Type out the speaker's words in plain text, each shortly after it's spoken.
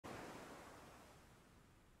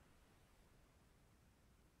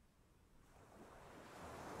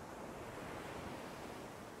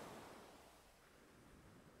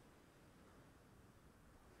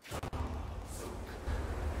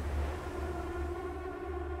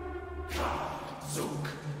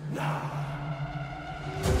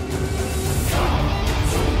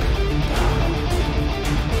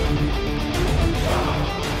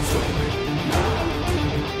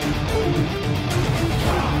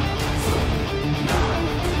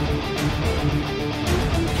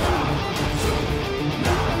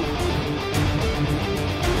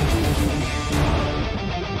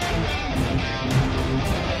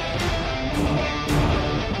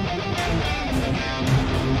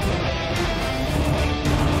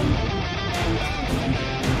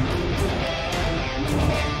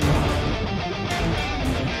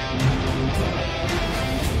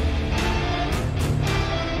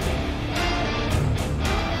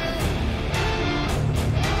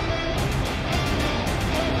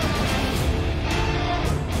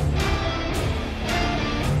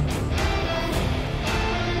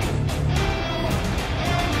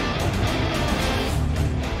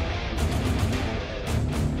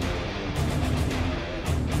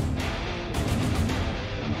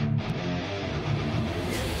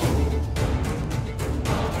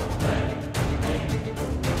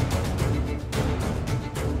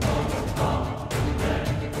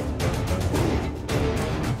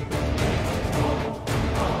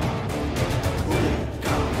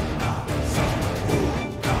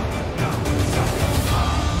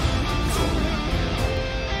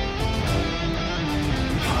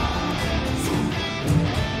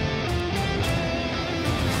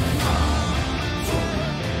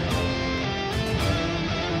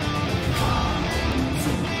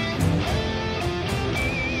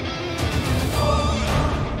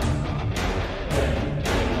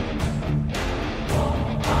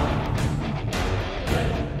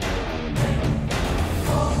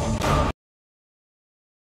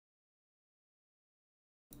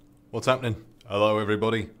What's happening? Hello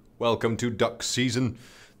everybody. Welcome to Duck Season.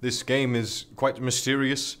 This game is quite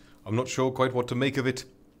mysterious. I'm not sure quite what to make of it.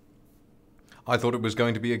 I thought it was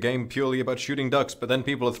going to be a game purely about shooting ducks, but then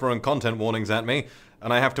people are throwing content warnings at me,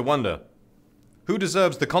 and I have to wonder, who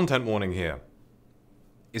deserves the content warning here?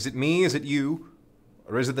 Is it me, is it you,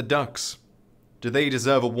 or is it the ducks? Do they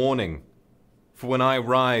deserve a warning? For when I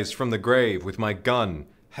rise from the grave with my gun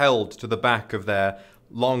held to the back of their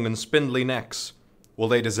long and spindly necks, will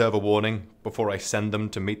they deserve a warning before I send them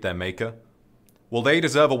to meet their maker? Will they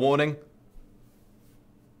deserve a warning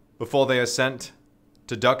before they are sent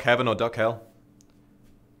to duck heaven or duck hell?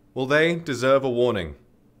 Will they deserve a warning?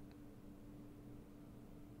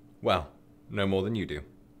 Well, no more than you do.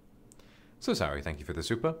 So sorry, thank you for the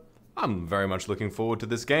super. I'm very much looking forward to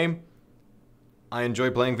this game. I enjoy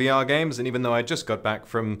playing VR games, and even though I just got back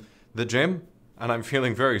from the gym, and I'm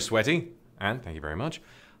feeling very sweaty, and thank you very much,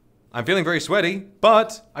 I'm feeling very sweaty,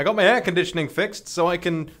 but I got my air conditioning fixed so I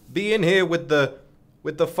can be in here with the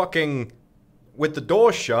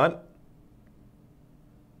door shut.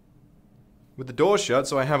 With the door shut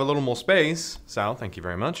so I have a little more space. Sal, thank you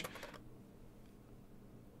very much.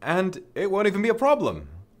 And it won't even be a problem.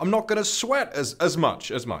 I'm not gonna sweat as much.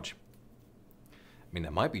 I mean,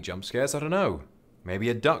 there might be jump scares, I don't know. Maybe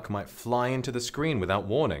a duck might fly into the screen without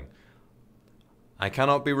warning. I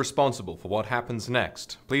cannot be responsible for what happens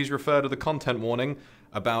next. Please refer to the content warning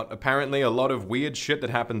about apparently a lot of weird shit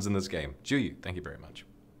that happens in this game. Julian, thank you very much.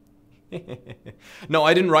 No,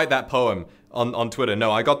 I didn't write that poem on Twitter.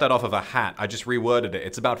 No, I got that off of a hat. I just reworded it.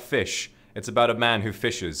 It's about fish. It's about a man who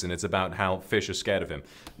fishes, and it's about how fish are scared of him.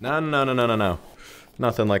 No.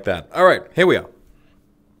 Nothing like that. All right, here we are.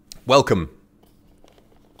 Welcome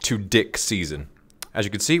to Dick Season. As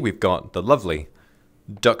you can see, we've got the lovely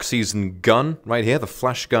Duck Season gun right here, the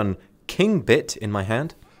flash gun king bit in my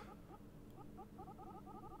hand.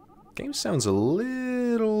 Game sounds a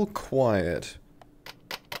little quiet.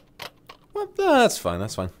 Well, that's fine,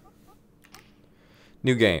 that's fine.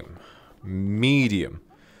 New game. Medium.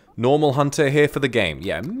 Normal hunter here for the game.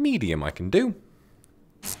 Yeah, medium I can do.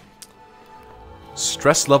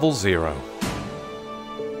 Stress level 0.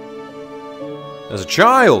 There's a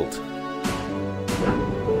child!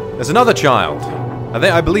 There's another child!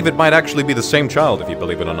 I believe it might actually be the same child, if you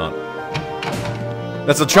believe it or not.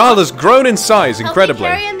 That's a child that's grown in size incredibly.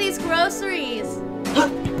 I'll be carrying these groceries.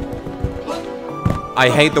 I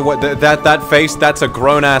hate that face. That's a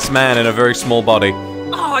grown-ass man in a very small body.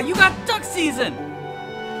 Oh, you got Duck Season!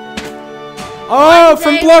 Oh,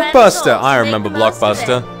 from Blockbuster! I remember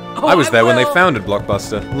Blockbuster. Oh, I was there when they will. founded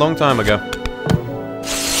Blockbuster, a long time ago.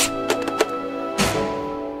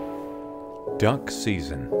 Duck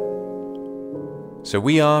Season. So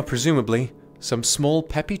we are, presumably, some small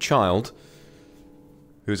peppy child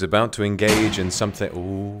who's about to engage in something...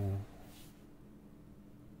 Ooh.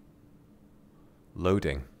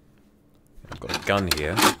 Loading. I've got a gun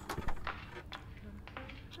here.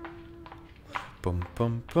 Bum,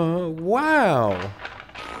 bum, bum. Wow.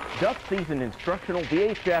 Duck season instructional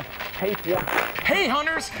VHS tape 1. Hey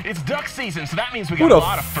hunters, it's duck season, so that means we got a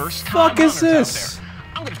lot of first-time fuck is hunters this? out there.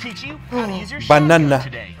 I'm gonna teach you how to use your Banana. shotgun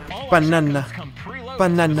today. All our Banana. shotguns come preloaded.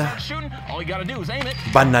 Banana. Start shooting, all you gotta do is aim it.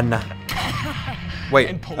 Banana. Wait,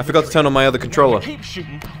 and pull I the forgot to trigger. turn on my other When you controller. keep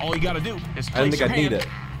shooting, all you gotta do is I didn't place think I'd your need hand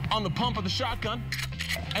it. on the pump of the shotgun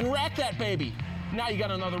and rack that baby. Now you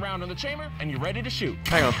got another round in the chamber and you're ready to shoot.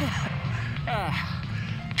 Hang on.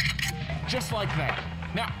 Just like that.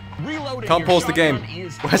 Now, reloading Can't your pause the game. shotgun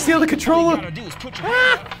is Where's the other controller? All you gotta do is put your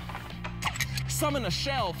hand up, summon a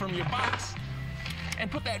shell from your box,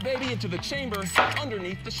 and put that baby into the chamber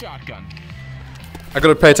underneath the shotgun. I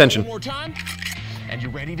gotta pay attention. One more time, and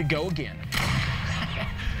you're ready to go again.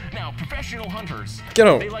 Now, professional hunters, Get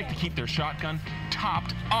on. they like to keep their shotgun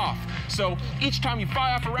topped off. So each time you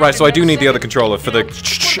fire off a round, Right, so I do in need the second, other controller for you the. know,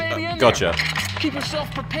 put baby in Gotcha. there. Keep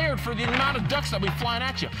yourself prepared for the amount of ducks that'll be flying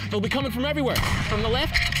at you. They'll be coming from everywhere. From the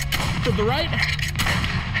left, from the right.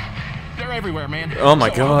 They're everywhere, man. Oh my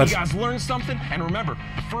So, God. you guys learned something? And remember,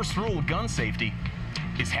 the first rule of gun safety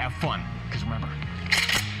is have fun. Because remember,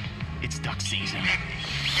 it's duck season.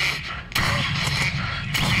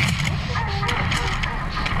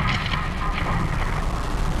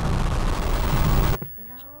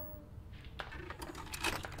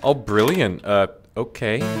 Oh, brilliant.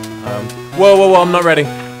 Okay. Whoa, whoa, whoa, I'm not ready.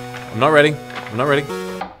 I'm not ready. I'm not ready.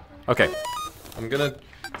 Okay. I'm gonna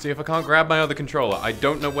see if I can't grab my other controller. I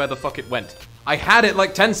don't know where the fuck it went. I had it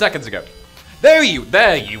like 10 seconds ago. There you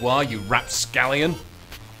are, you rapscallion.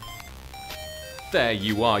 There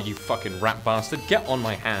you are, you fucking rat bastard. Get on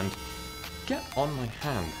my hand. Get on my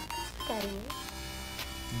hand.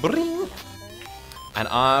 Bring. And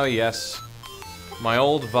ah, yes. My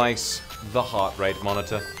old vice, the heart rate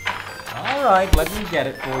monitor. Alright, let me get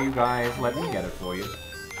it for you guys. Let me get it for you.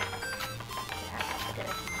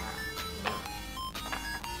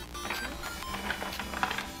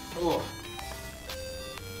 Oh.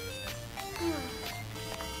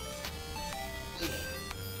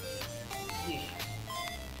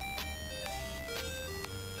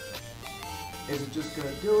 Is it just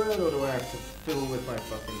gonna do it, or do I have to fiddle with my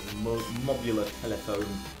fucking modular telephone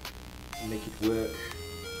and make it work?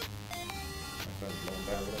 My phone's long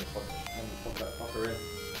down, let me pop that fucker in.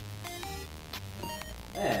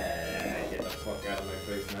 Get the fuck out of my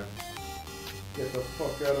face now. Get the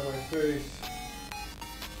fuck out of my face.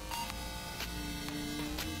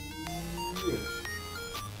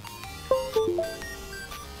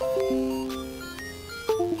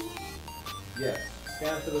 Yes,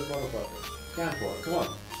 scan for this motherfucker. Scan for it, come on.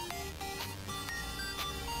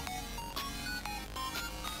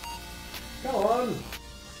 Come on!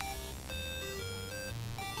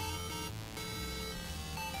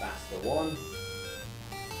 That's the one.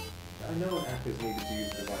 I know an app is needed to use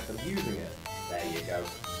the device. I'm using it. There you go.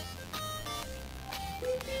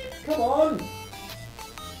 Come on!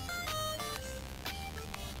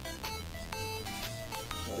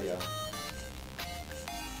 There we go.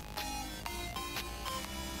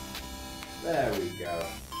 There we go.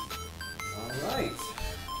 Alright.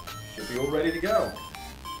 Should be all ready to go.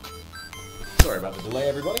 Sorry about the delay,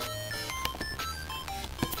 everybody.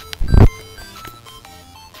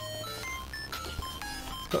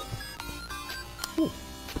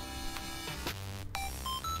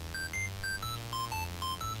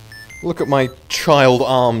 Look at my child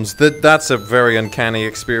arms. That's a very uncanny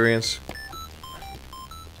experience.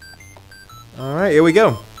 Alright, here we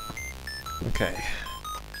go. Okay.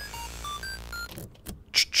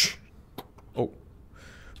 Oh.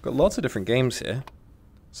 Got lots of different games here.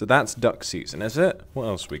 So that's duck season, is it? What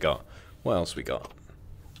else we got? What else we got?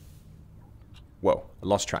 Whoa, I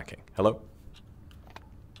lost tracking. Hello?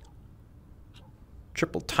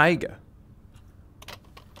 Triple Tiger.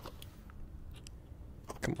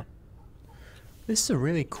 Come on. This is a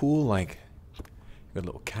really cool, like, got a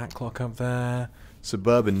little cat clock up there.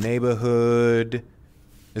 Suburban neighborhood.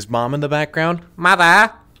 Is Mom in the background?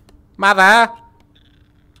 Mother! Mother!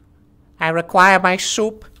 I require my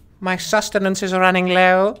soup. My sustenance is running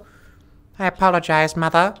low. I apologize,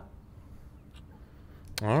 Mother.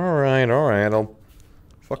 Alright, I'll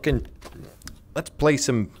fucking... Let's play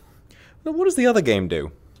some... What does the other game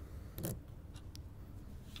do?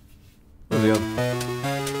 What does the other...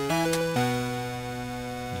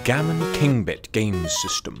 Gammon Kingbit Games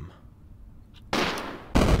System.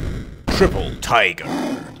 Triple Tiger.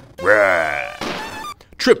 Rah.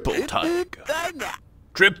 Triple Tiger.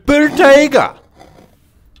 Triple Tiger.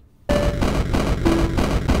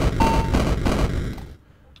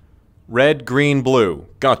 Red, green, blue.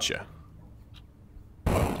 Gotcha.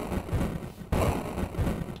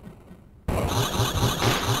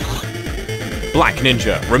 Black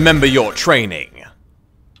Ninja, remember your training.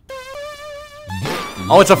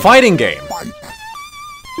 Oh, it's a fighting game.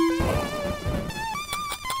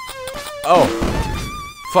 Oh.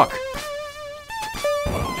 Fuck.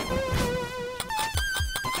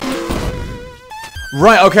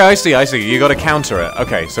 Right, okay, I see. You gotta counter it.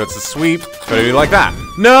 Okay, so it's a sweep. Gotta do like that.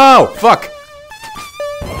 No! Fuck!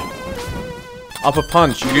 Up a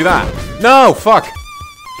punch, you do that. No! Fuck!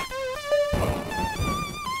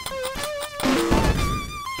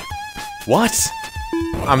 What?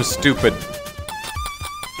 I'm stupid.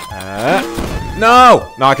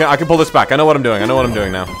 No! No, I can pull this back. I know what I'm doing. I know what I'm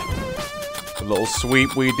doing now. A little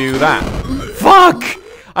sweep, we do that. Fuck!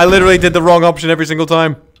 I literally did the wrong option every single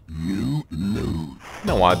time.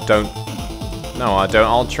 No, I don't. No, I don't.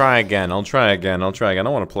 I'll try again. I'll try again. I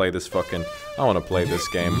want to play this fucking... I want to play this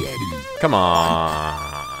game. Come on.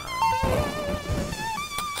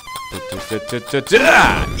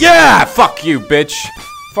 Yeah! Fuck you, bitch.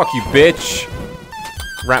 Fuck you, bitch.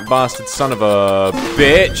 Rat bastard son of a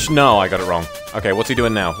bitch. No, I got it wrong. Okay, what's he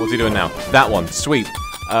doing now? What's he doing now? That one. Sweep.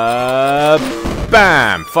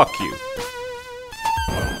 Bam! Fuck you.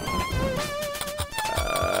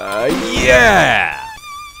 Yeah!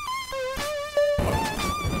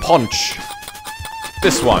 Punch.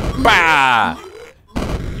 This one. Bah!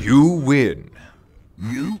 You win.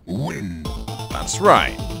 You win. That's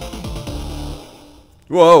right.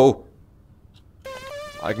 Whoa.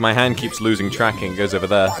 Like, my hand keeps losing tracking. It goes over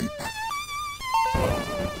there.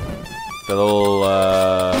 The little,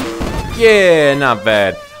 yeah, not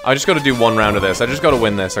bad. I just gotta do one round of this. I just gotta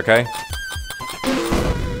win this, okay?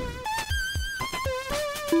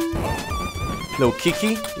 Little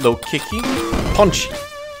kicky. Punchy.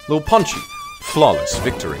 Little punchy. Flawless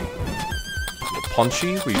victory. Little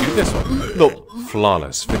punchy. We do this one. Little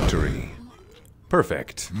flawless victory.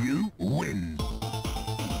 Perfect. You win.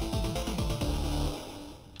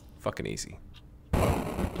 Fucking easy. Oh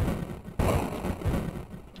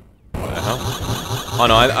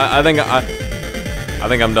no, I think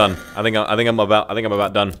I'm done. I think I'm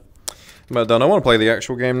about done. I want to play the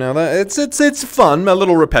actual game now. It's fun, a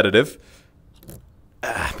little repetitive.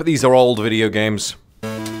 But these are old video games.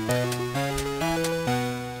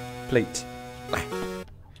 Plate.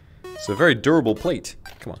 It's a very durable plate.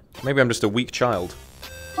 Come on. Maybe I'm just a weak child.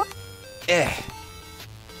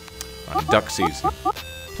 Duck season.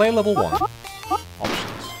 Play level 1.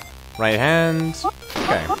 Options. Right hand.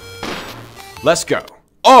 Okay. Let's go.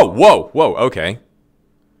 Oh, whoa, okay.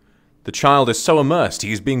 The child is so immersed,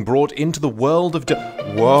 he is being brought into the world of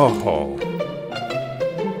whoa.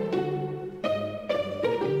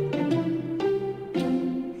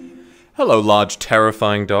 Hello, large,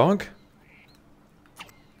 terrifying dog.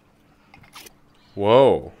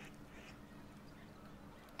 Whoa.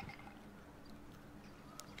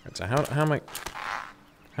 So how am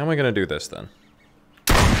I gonna do this then?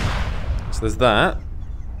 So there's that.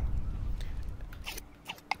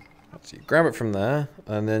 So you grab it from there,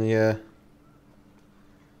 and then you...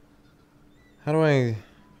 How do I...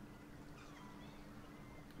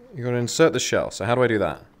 You gotta insert the shell, so how do I do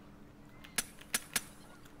that?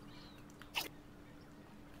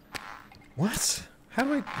 What? How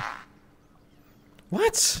do I...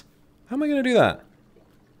 What? How am I gonna do that?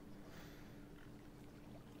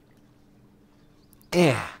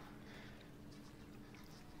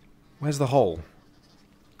 Where's the hole?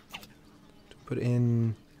 To put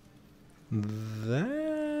in...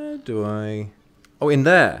 There? Do I... Oh, in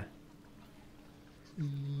there!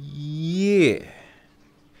 Yeah.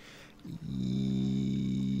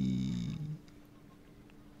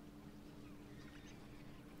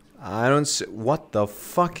 I don't see... What the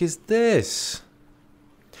fuck is this?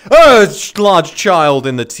 Oh, it's large child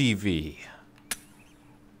in the TV.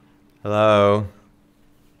 Hello?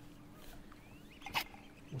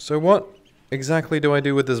 So what exactly do I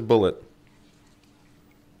do with this bullet?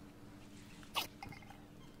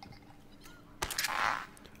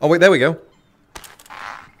 Oh wait, there we go.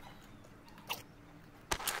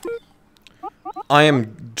 I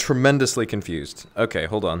am tremendously confused. Okay,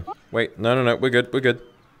 hold on. Wait, no, we're good.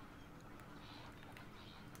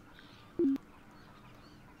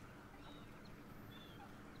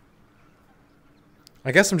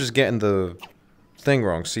 I guess I'm just getting the thing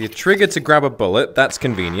wrong. So you trigger to grab a bullet. That's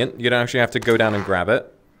convenient. You don't actually have to go down and grab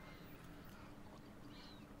it.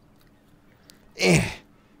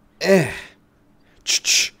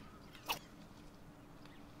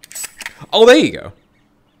 Oh, there you go.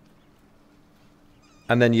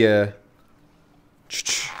 And then you...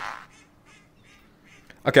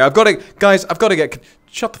 Okay, I've got to... Guys, I've got to get...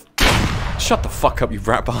 Shut the fuck up, you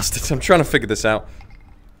rat bastards. I'm trying to figure this out.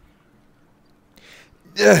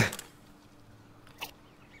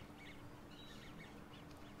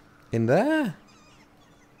 In there?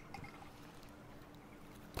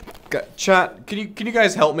 Chat, can you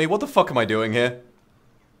guys help me? What the fuck am I doing here?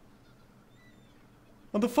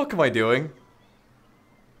 What the fuck am I doing?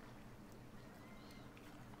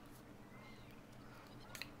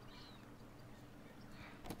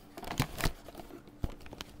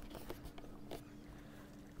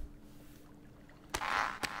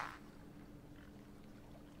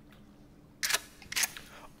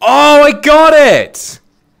 Oh, I got it!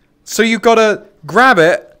 So you gotta grab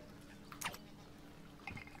it.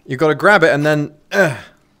 You gotta grab it and then...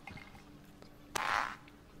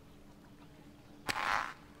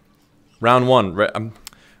 Round one. I'm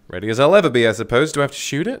ready as I'll ever be, I suppose. Do I have to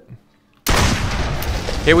shoot it?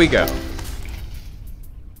 Here we go. Do I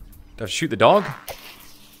have to shoot the dog?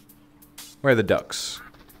 Where are the ducks?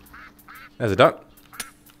 There's a duck.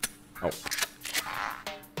 Oh.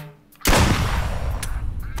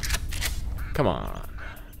 Come on.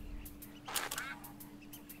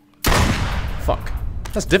 Fuck.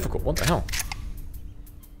 That's difficult. What the hell?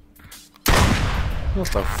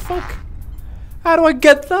 What the fuck? How do I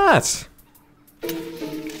get that?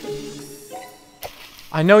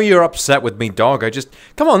 I know you're upset with me, dog. I just...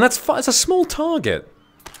 Come on, that's it's a small target.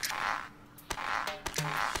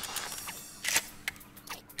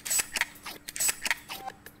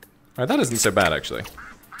 Alright, that isn't so bad, actually.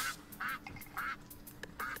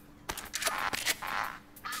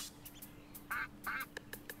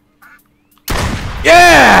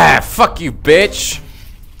 Yeah! Fuck you, bitch!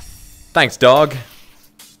 Thanks, dog.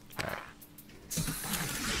 Alright.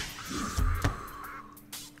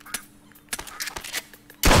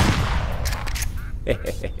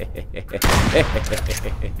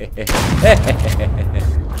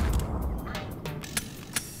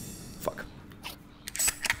 Fuck.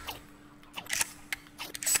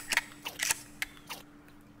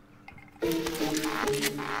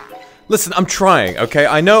 Listen, I'm trying, okay?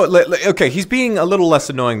 I know, okay, he's being a little less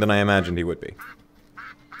annoying than I imagined he would be.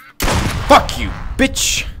 Fuck you,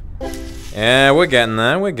 bitch! Yeah, we're getting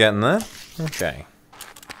there, we're getting there. Okay.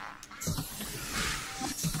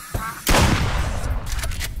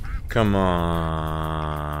 Come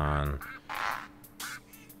on.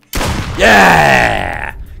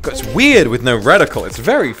 Yeah! God, it's weird with no reticle, it's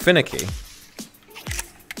very finicky.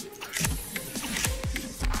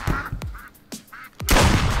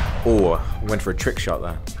 Oh, went for a trick shot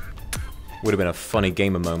there. Would have been a funny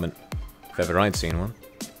gamer moment, if ever I'd seen one.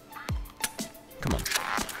 Come on.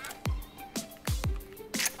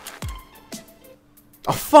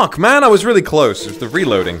 Oh fuck, man, I was really close. It was the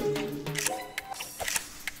reloading.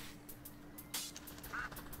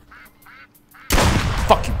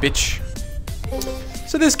 Fuck you, bitch.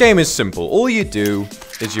 So this game is simple. All you do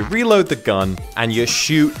is you reload the gun and you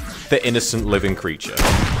shoot the innocent living creature.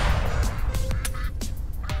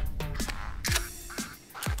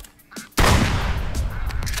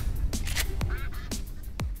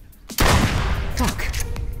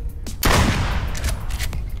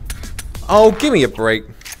 Oh, give me a break.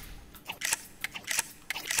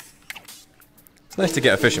 It's nice to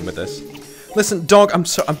get efficient with this. Listen, dog, I'm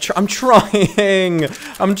trying.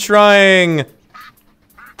 I'm trying.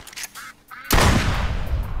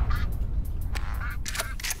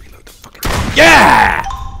 Reload the fucking... Yeah!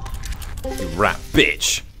 You rat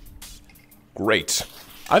bitch. Great.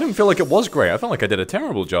 I didn't feel like it was great. I felt like I did a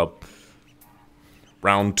terrible job.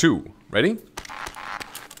 Round two. Ready?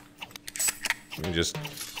 Let me just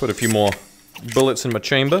put a few more bullets in my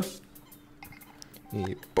chamber.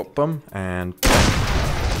 You pop them and...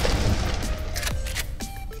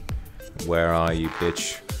 Where are you,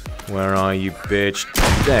 bitch? Where are you, bitch?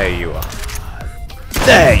 There you are.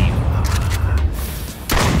 There you are.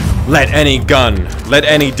 Let any gun, let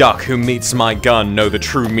any duck who meets my gun know the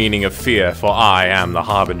true meaning of fear, for I am the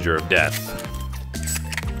harbinger of death.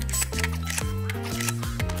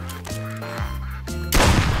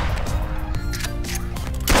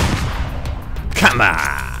 Come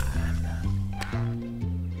on!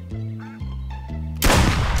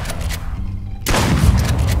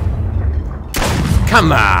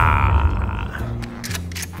 Come on!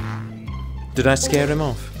 Did I scare him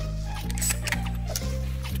off?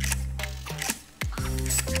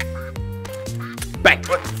 Bang!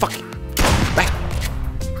 What? Fuck you! Bang!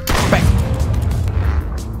 Bang!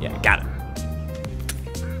 Yeah, got it.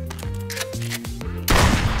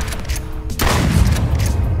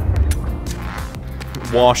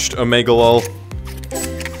 Washed, Omega lol.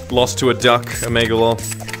 Lost to a duck, Omega lol.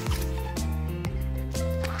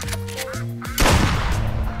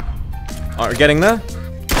 Alright, we're getting there.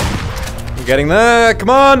 We're getting there, come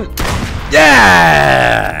on!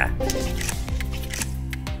 Yeah!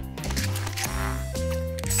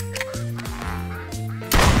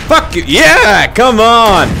 Fuck you! Yeah! Come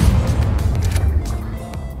on!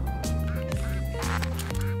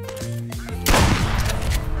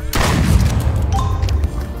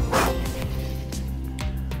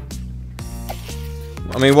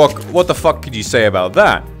 I mean, what the fuck could you say about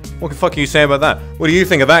that? What the fuck can you say about that? What do you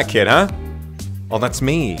think of that kid, huh? Oh, that's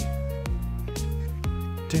me.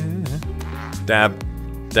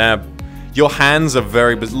 Dab. Dab. Your hands are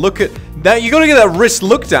very... Look at... that. You gotta get that wrist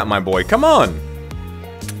looked at, my boy. Come on.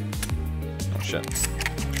 Oh, shit.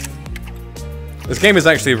 This game is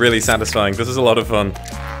actually really satisfying. This is a lot of fun.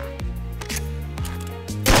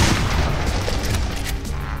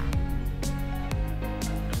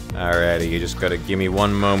 Alrighty, you just gotta give me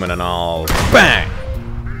one moment and I'll... BANG!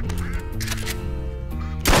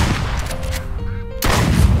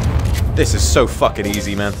 This is so fucking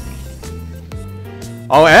easy, man.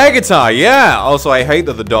 Oh, air guitar, yeah! Also, I hate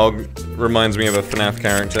that the dog reminds me of a FNAF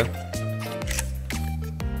character.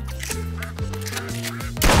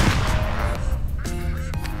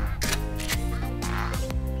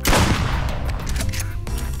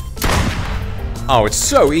 Oh, it's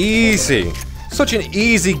so easy! Such an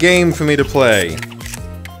easy game for me to play.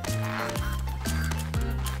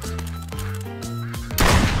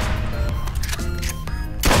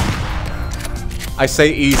 I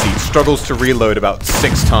say easy, struggles to reload about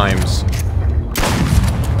 6 times.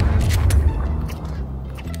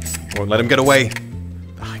 Won't let him get away.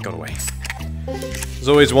 Oh, he got away. There's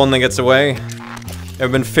always one that gets away. Ever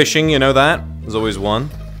been fishing, you know that? There's always one.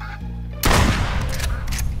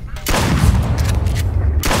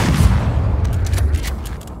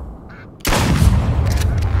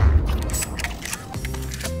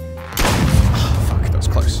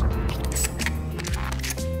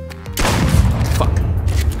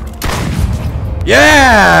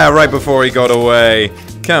 Yeah! Right before he got away.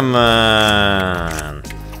 Come on.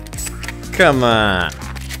 Come on.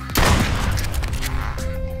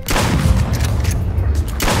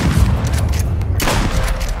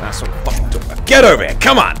 That's what fucked up. Get over here.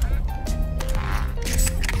 Come on.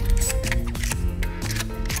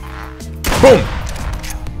 Boom.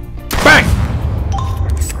 Bang.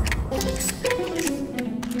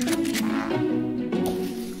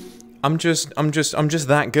 I'm just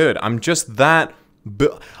that good. I'm just that.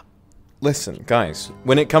 Listen, guys.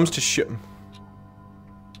 When it comes to shit, it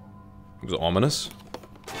was ominous.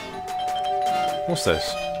 What's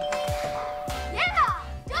this? Yeah,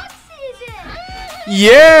 duck season.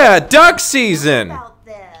 Yeah, duck season. About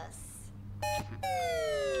this.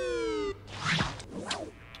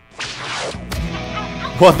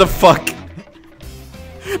 What the fuck?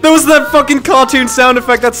 There was that fucking cartoon sound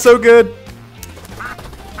effect. That's so good.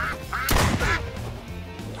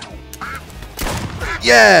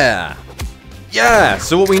 Yeah! Yeah!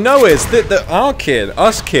 So what we know is that our kid,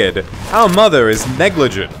 our mother is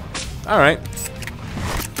negligent. Alright.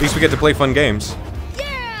 At least we get to play fun games.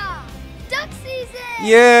 Yeah! Duck season!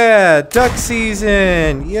 Yeah! Duck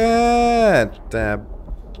season! Yeah! Dab.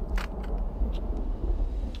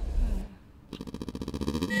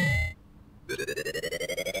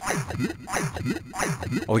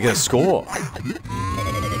 Oh, we get a score.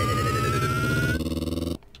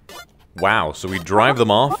 Wow, so we drive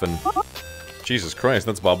them off and... Jesus Christ,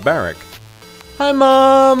 that's barbaric. Hi,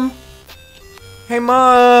 Mom! Hey,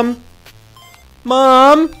 Mom!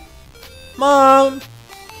 Mom! Mom!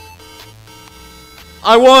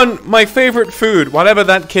 I want my favorite food, whatever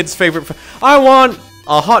that kid's favorite food. I want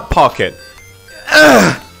a Hot Pocket.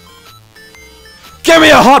 Ugh. Give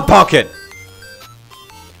me a Hot Pocket!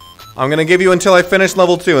 I'm gonna give you until I finish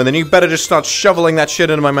level 2, and then you better just start shoveling that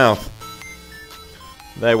shit into my mouth.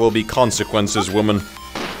 There will be consequences, woman.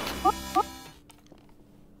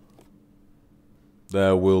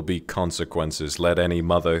 There will be consequences. Let any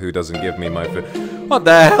mother who doesn't give me my food. What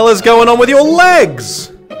the hell is going on with your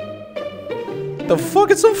legs? The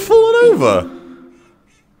fuck? It's all falling over.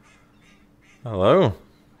 Hello?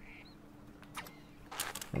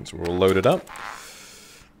 Once we're all loaded up.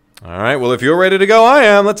 Alright, well if you're ready to go, I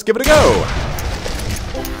am. Let's give it a go.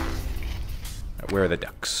 Where are the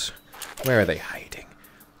ducks? Where are they hiding?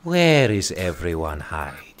 Where is everyone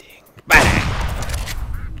hiding? Bang!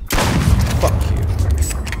 Fuck you.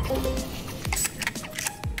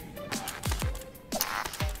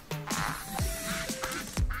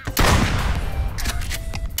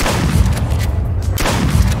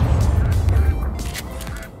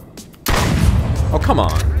 Oh, come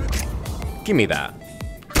on. Give me that.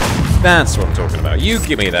 That's what I'm talking about. You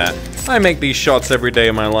give me that. I make these shots every day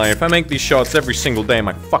of my life. I make these shots every single day of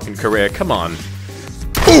my fucking career. Come on.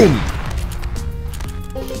 Boom!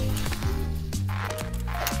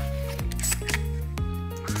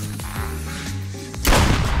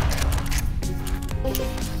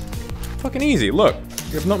 fucking easy. Look,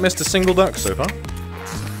 you've not missed a single duck so far.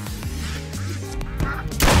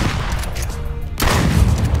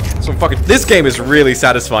 Some fucking. This game is really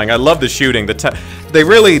satisfying. I love the shooting. They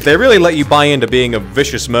really let you buy into being a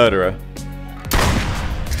vicious murderer.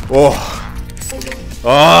 Oh.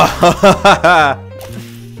 Oh.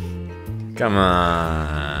 Come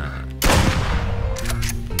on.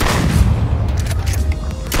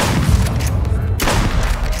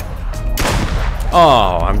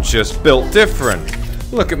 Oh, I'm just built different.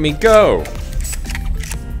 Look at me go.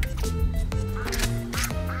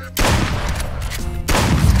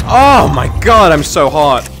 Oh my god, I'm so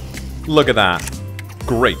hot. Look at that.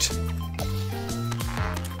 Great.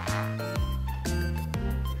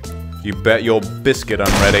 You bet your biscuit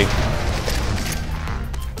I'm ready.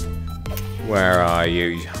 Where are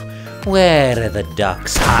you? Where are the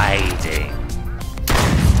ducks hiding?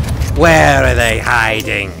 Where are they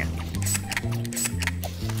hiding?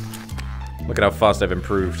 Look at how fast I've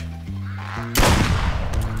improved.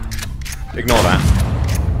 Ignore that.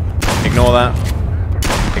 Ignore that.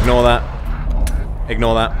 Ignore that.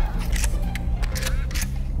 Ignore that.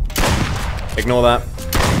 Ignore that.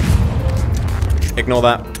 Ignore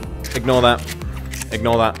that. Ignore that.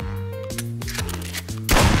 Ignore that.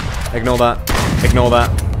 Ignore that. Ignore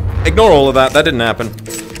that. Ignore all of that. That didn't happen.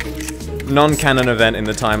 Non-canon event in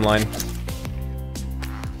the timeline.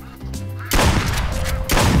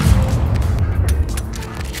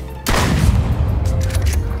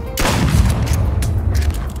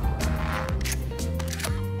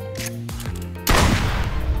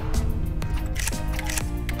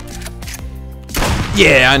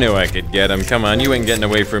 Yeah, I knew I could get him. Come on, you ain't getting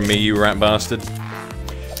away from me, you rat bastard.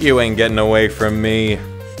 You ain't getting away from me.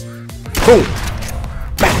 Boom!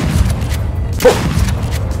 Bang! Boom!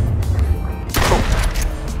 Boom!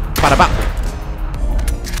 Bada bop!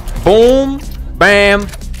 Boom! Bam!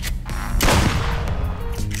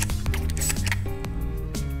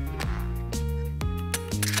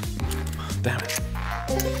 Damn it.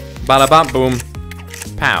 Bada bop boom.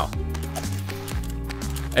 Pow.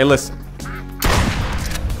 Hey, listen.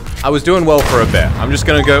 I was doing well for a bit. I'm just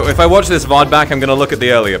gonna go. If I watch this VOD back, I'm gonna look at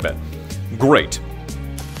the earlier bit. Great.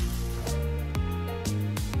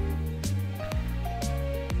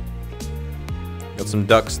 Got some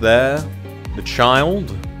ducks there. The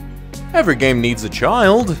child. Every game needs a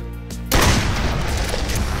child.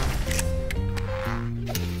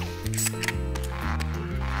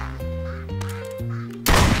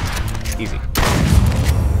 Easy.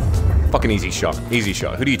 Fucking easy shot. Easy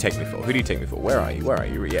shot. Who do you take me for? Who do you take me for? Where are you? Where are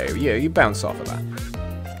you? Yeah, you bounce off of that.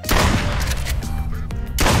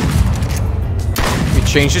 You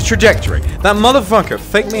changed his trajectory. That motherfucker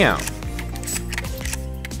faked me out.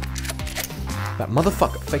 That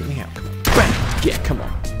motherfucker faked me out. Come on. Bang! Yeah, come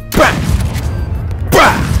on. Bang!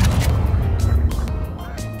 Bang!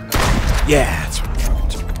 Yeah, that's what I'm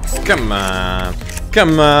talking about. Come on.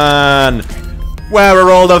 Come on. Where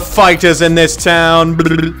are all the fighters in this town?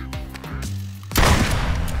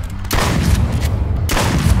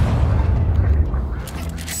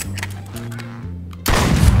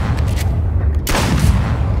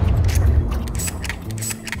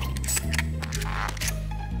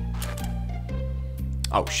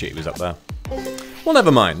 Oh shit, he was up there. Well,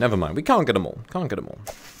 never mind, never mind. We can't get them all. Can't get them all.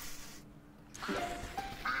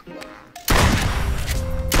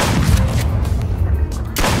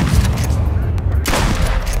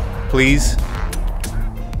 Please.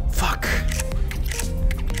 Fuck.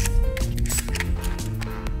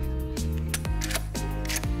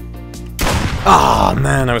 Ah,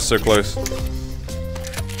 man, I was so close.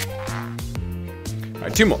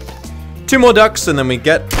 Alright, two more. Two more ducks, and then we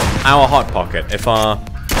get our hot pocket. If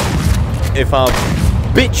our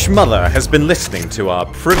bitch mother has been listening to our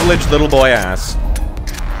privileged little boy ass.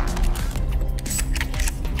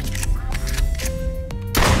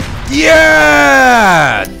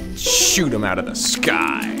 Yeah! Shoot him out of the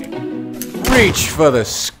sky. Reach for the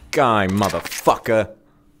sky, motherfucker.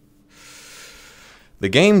 The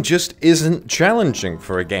game just isn't challenging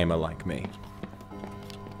for a gamer like me.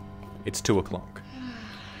 It's 2 o'clock.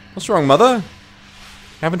 What's wrong, mother?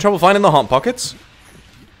 Having trouble finding the hot pockets?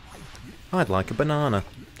 I'd like a banana.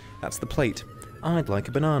 That's the plate. I'd like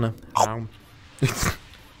a banana. Ow.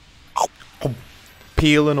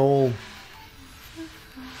 Peel and all.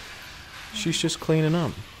 She's just cleaning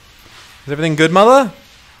up. Is everything good, mother?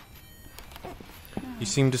 You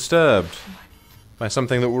seem disturbed by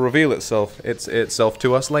something that will reveal itself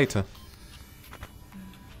to us later.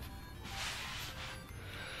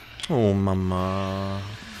 Oh, mama.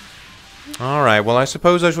 Alright, well I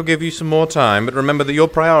suppose I shall give you some more time, but remember that your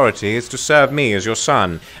priority is to serve me as your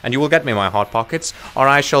son, and you will get me my hot pockets, or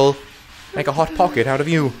I shall Make a hot pocket out of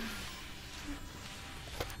you.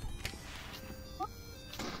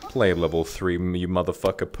 Play level 3, you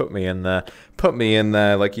motherfucker. Put me in there. Put me in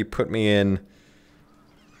there like you put me in...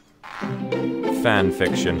 fan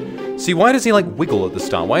fiction. See, why does he, like, wiggle at the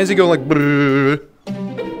start? Why does he go, like... Brrr?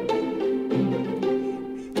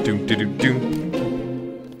 Doom, doom, doom,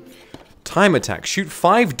 doom. Time attack. Shoot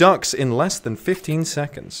 5 ducks in less than 15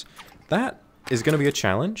 seconds. That is going to be a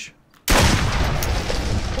challenge.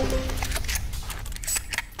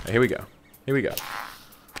 Here we go. Here we go.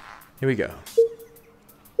 Here we go.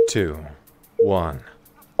 2, 1.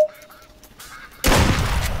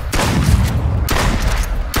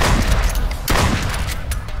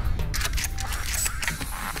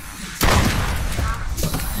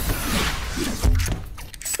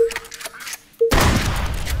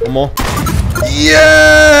 One more.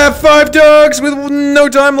 Yeah! 5 ducks with no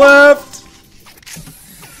time left!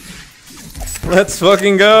 Let's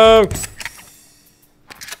fucking go!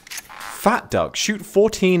 Fat duck. Shoot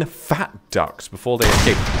 14 fat ducks before they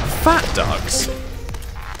escape. Fat ducks?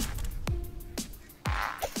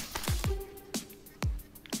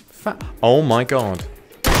 Fat. Oh my god.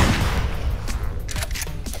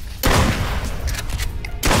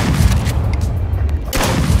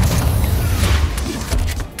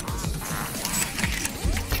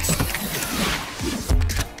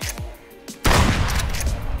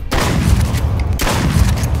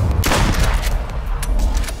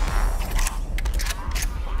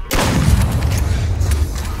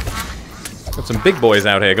 Got some big boys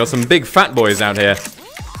out here. Got some big fat boys out here.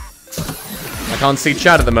 I can't see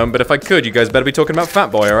chat at the moment, but if I could, you guys better be talking about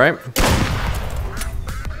Fat Boy, alright?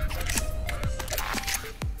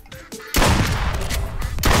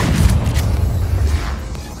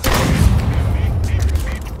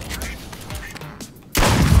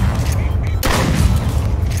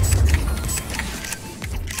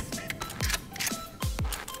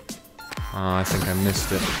 Oh, I think I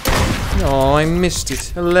missed it. Oh, I missed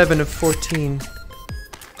it. 11 of 14.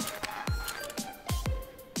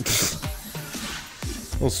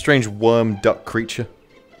 Little strange worm duck creature.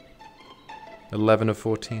 11 of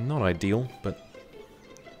 14. Not ideal, but...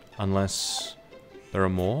 unless... there are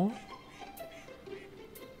more?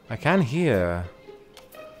 I can hear...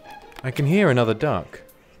 I can hear another duck.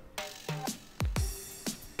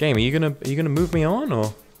 Game, are you gonna move me on,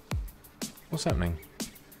 or... what's happening?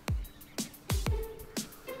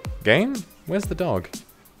 Game? Where's the dog?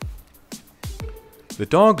 The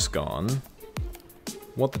dog's gone.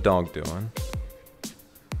 What the dog doing?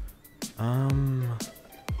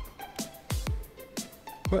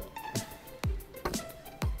 What?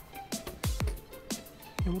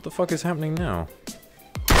 Yeah, what the fuck is happening now?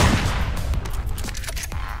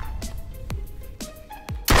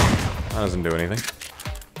 That doesn't do anything.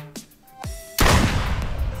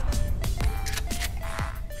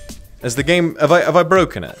 As the game, have I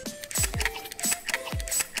broken it?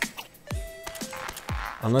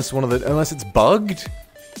 Unless unless it's bugged?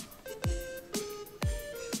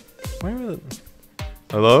 Where are the...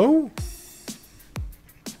 hello?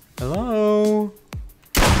 Hello?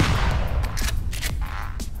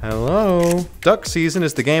 Hello? Duck season,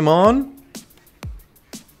 is the game on?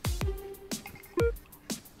 Gonna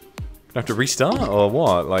have to restart, or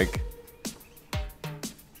what? Like...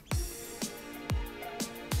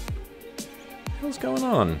 what's going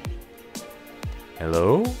on?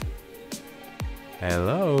 Hello?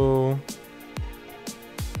 Hello?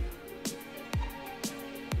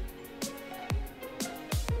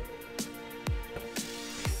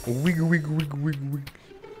 Wig, wig, wig, wig, wig.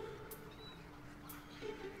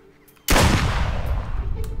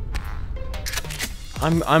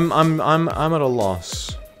 I'm at a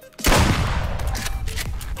loss.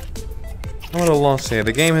 I'm at a loss here.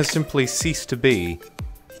 The game has simply ceased to be.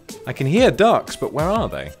 I can hear ducks, but where are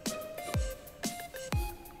they?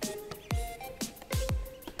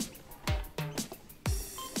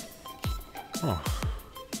 Oh.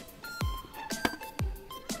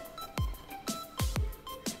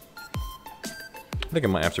 I think I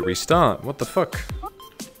might have to restart. What the fuck?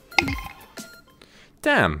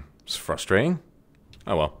 Damn. It's frustrating.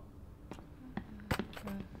 Oh well.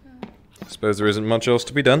 I suppose there isn't much else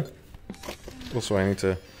to be done. Also, I need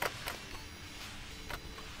to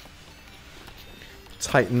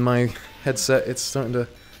tighten my headset. It's starting to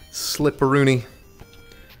slip-a-rooney.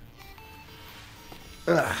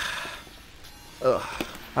 Ugh. Ugh.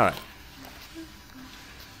 Alright.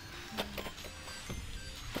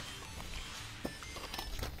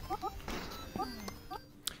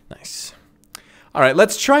 Nice. Alright,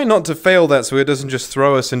 let's try not to fail that so it doesn't just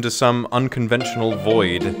throw us into some unconventional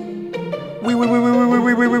void. Wee.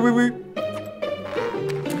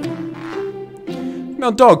 Now,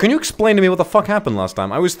 dog, can you explain to me what the fuck happened last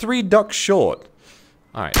time? I was 3 ducks short.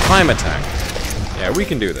 Alright, time attack. Yeah, we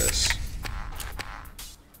can do this.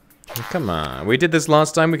 Come on. We did this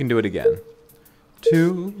last time, we can do it again.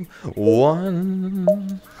 2,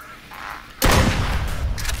 1...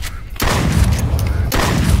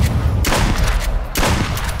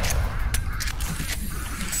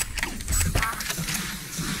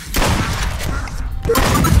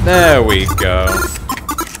 There we go.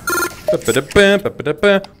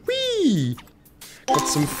 Whee! Got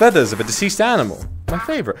some feathers of a deceased animal. My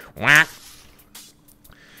favorite. Right,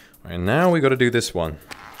 now we gotta do this one.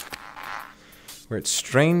 Where it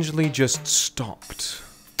strangely just stopped.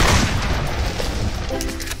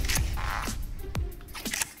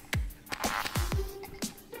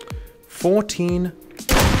 "14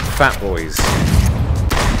 fat boys."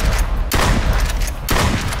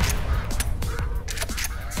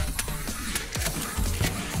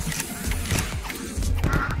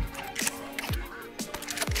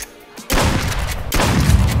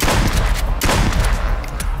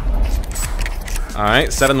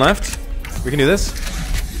 Alright, 7 left. We can do this.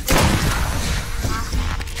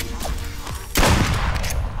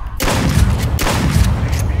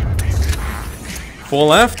 4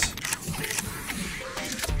 left.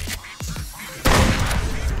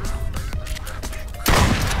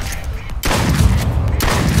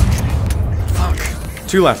 Fuck.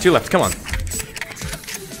 2 left, 2 left, come on.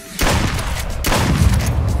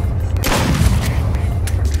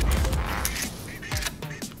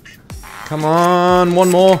 Come on, 1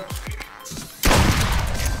 more.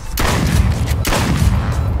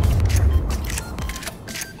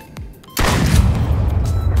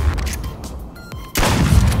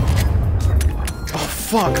 Oh,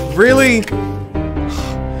 fuck, really?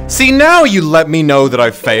 See, now you let me know that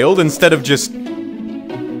I failed instead of just...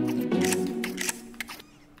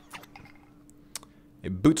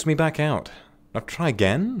 It boots me back out. I'll try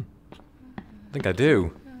again? I think I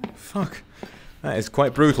do. Fuck. That is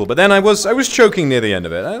quite brutal, but then I was choking near the end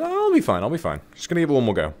of it. I'll be fine, I'll be fine. Just gonna give it 1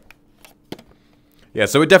 more go. Yeah,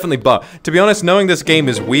 so it definitely to be honest, knowing this game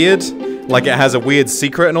is weird, like it has a weird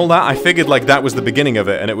secret and all that, I figured like that was the beginning of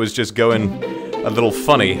it, and it was just going a little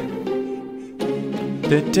funny.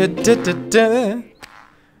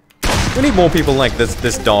 We need more people like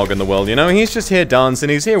this dog in the world, you know? He's just here dancing,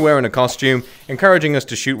 he's here wearing a costume, encouraging us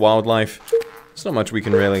to shoot wildlife. There's not much we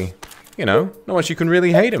can really, you know, not much you can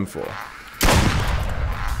really hate him for.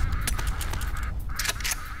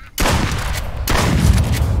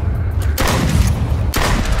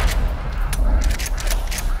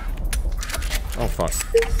 Oh, fuck.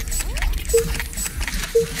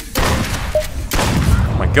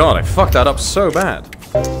 Oh my god, I fucked that up so bad.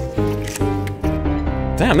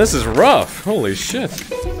 Damn, this is rough. Holy shit.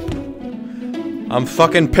 I'm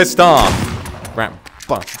fucking pissed off.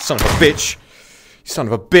 Son of a bitch. Son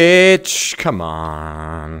of a bitch. Come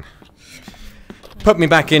on. Put me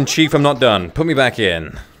back in, Chief. I'm not done. Put me back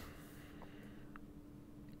in.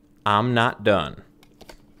 I'm not done.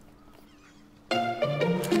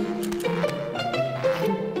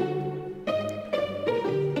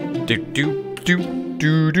 Do.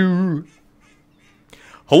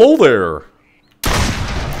 Hello there.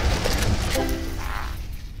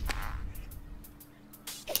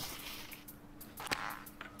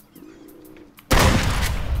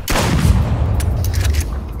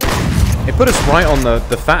 It put us right on the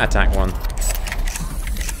fat attack one.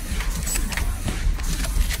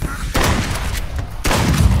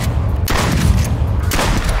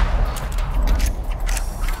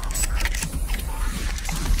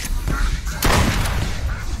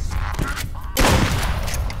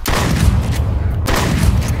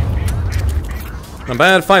 Not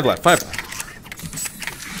bad. 5 left. 5 left.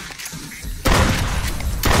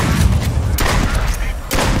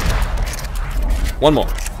 One more.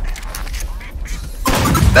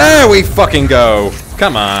 There we fucking go.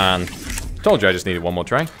 Come on. Told you I just needed 1 more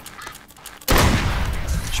try.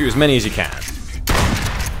 Shoot as many as you can.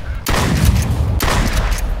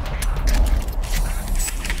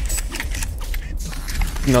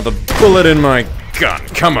 Another bullet in my gun.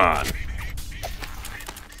 Come on.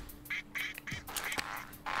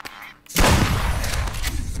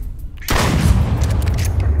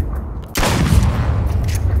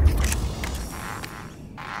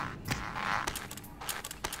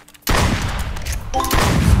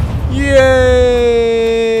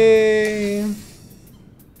 Yay!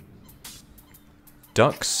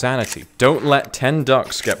 Duck sanity. Don't let 10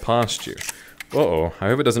 ducks get past you. Uh-oh. I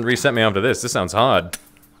hope it doesn't reset me after this. This sounds hard.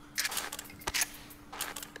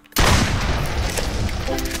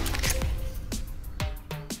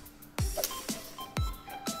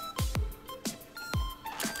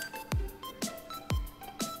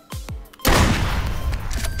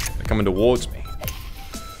 coming towards me.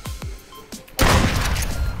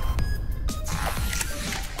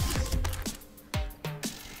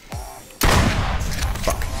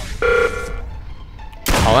 Fuck.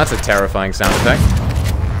 Oh, that's a terrifying sound effect.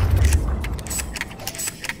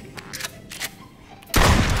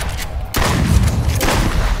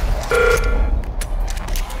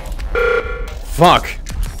 Fuck.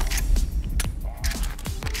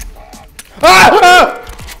 Ah!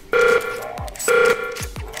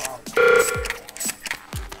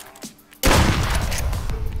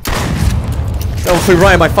 That flew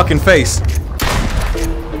right in my fucking face.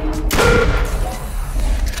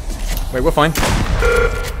 Wait, we're fine.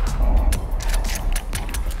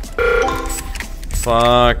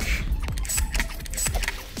 Fuck.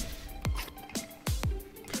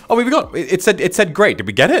 Oh, we got it. Said great. Did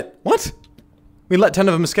we get it? What? We let 10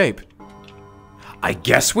 of them escape. I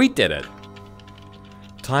guess we did it.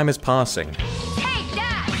 Time is passing. Take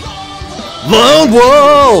that! Lone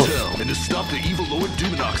Wolf! And to stop the evil Lord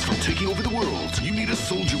Duminox from taking over the world, you need a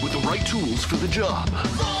soldier with the right tools for the job.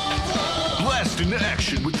 Blast into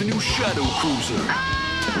action with the new Shadow Cruiser.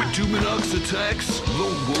 When Duminox attacks,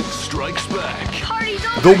 Lone Wolf strikes back. Party's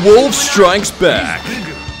over! The wolf strikes back. He's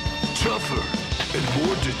bigger, tougher, and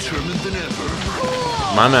more determined than ever.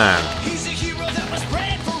 My man. He's a hero that was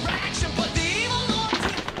bred for action, but the evil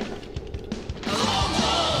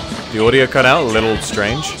Lord. The audio cut out, a little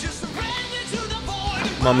strange.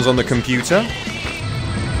 Mum's on the computer.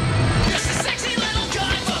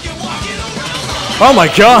 Oh my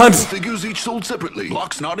god! Figures each sold separately,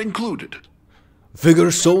 blocks not included.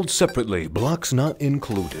 Figures sold separately, blocks not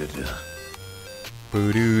included.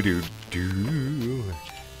 Boo-doo-doo-doo.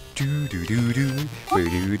 Do-do-do-do.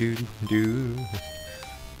 Boo-doo-doo-doo.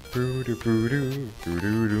 Boo-doo-boo-doo.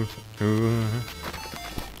 Doo-doo-doo.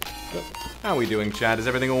 How are we doing, Chad? Is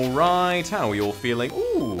everything alright? How are we all feeling?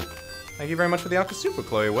 Ooh! Thank you very much for the Alka Super,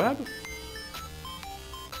 Chloe Webb.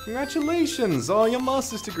 Congratulations! Oh, your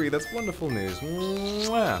master's degree. That's wonderful news.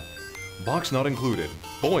 Mwah. Box not included.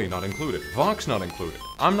 Boy not included. Vox not included.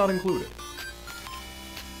 I'm not included.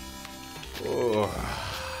 Oh.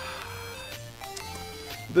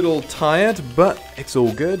 Little tired, but it's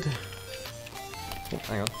all good. Oh,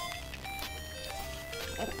 hang on.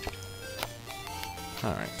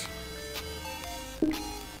 Alright.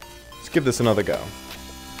 Let's give this another go.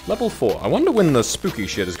 Level 4. I wonder when the spooky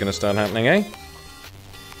shit is gonna start happening, eh?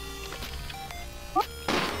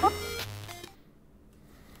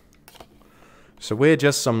 So we're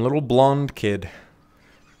just some little blonde kid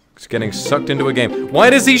who's getting sucked into a game. Why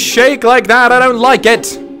does he shake like that? I don't like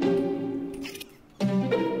it!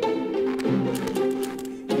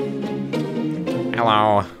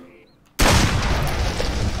 Hello.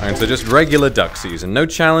 Alright, so just regular duck season. No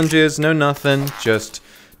challenges, no nothing. Just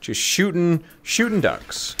shooting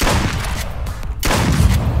ducks.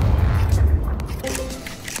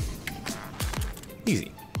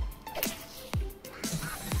 Easy.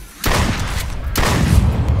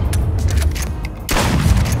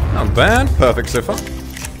 Not bad. Perfect so far.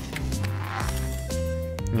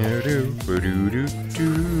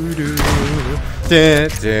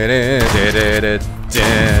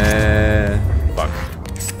 Fuck.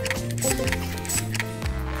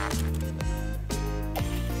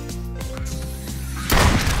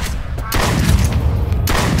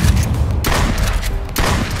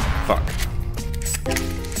 Fuck.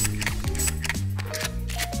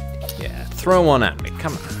 Yeah, throw one at me.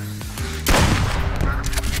 Come on.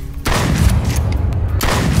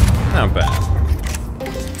 Not bad.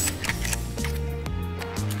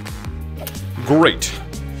 Great.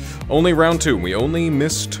 Only round 2. We only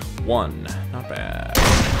missed 1. Not bad.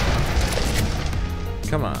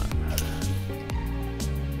 Come on.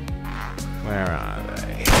 Where are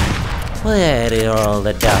they? Where are all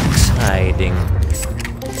the ducks hiding?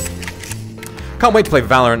 Can't wait to play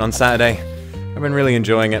Valorant on Saturday. I've been really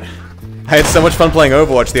enjoying it. I had so much fun playing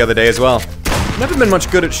Overwatch the other day as well. Never been much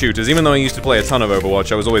good at shooters, even though I used to play a ton of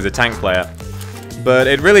Overwatch. I was always a tank player. But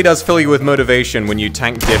it really does fill you with motivation when you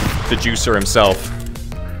tank dip the juicer himself.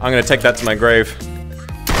 I'm gonna take that to my grave.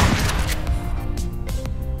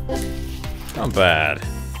 Not bad.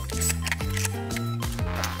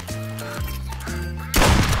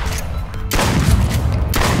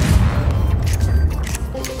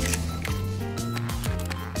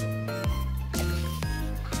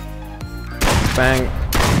 Bang.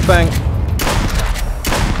 Bang.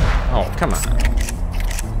 Oh, come on.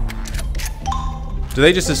 Do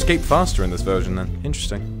they just escape faster in this version then?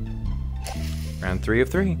 Interesting. Round 3 of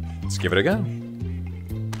 3. Let's give it a go.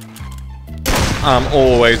 I'm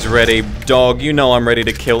always ready, dog. You know I'm ready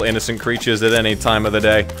to kill innocent creatures at any time of the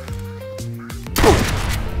day. Boom.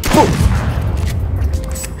 Boom.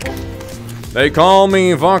 They call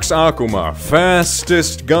me Vox Akuma,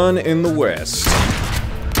 fastest gun in the West.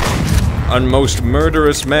 And most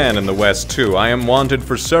murderous man in the West, too. I am wanted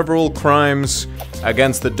for several crimes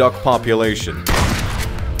against the duck population.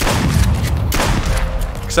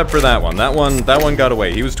 Except for that one. That one got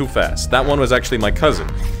away. He was too fast. That one was actually my cousin.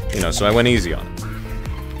 You know, so I went easy on him.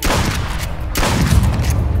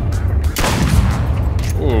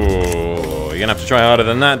 Ooh, you're gonna have to try harder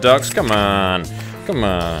than that, ducks. Come on. Come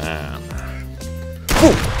on.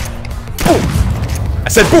 Boom! Boom! I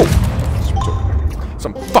said boom! That's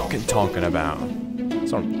what I'm fucking talking about.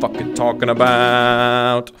 That's what I'm fucking talking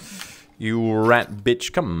about. You rat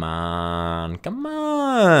bitch, come on. Come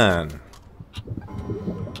on.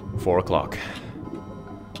 4 o'clock.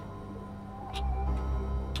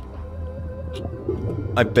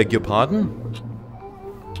 I beg your pardon?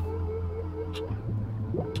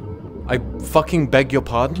 I fucking beg your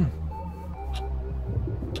pardon?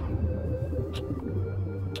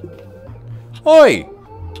 Oi!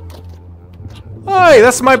 Oi,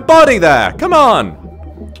 that's my body there! Come on!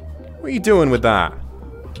 What are you doing with that?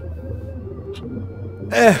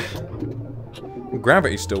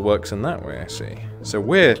 Gravity still works in that way, I see. So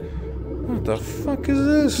we're... What the fuck is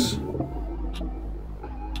this?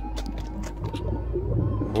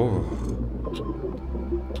 Oh.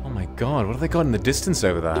 Oh my god, what have they got in the distance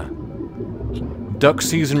over there? Duck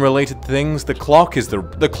season related things? The clock is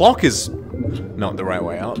not the right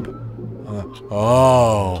way up.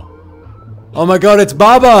 Oh. Oh my god, it's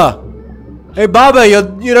Baba! Hey Baba,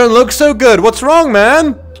 you don't look so good. What's wrong,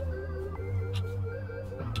 man?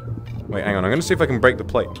 Wait, hang on. I'm gonna see if I can break the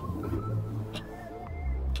plate.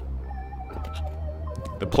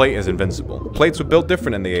 The plate is invincible. Plates were built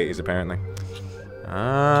different in the 80s, apparently.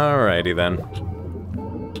 Alrighty then.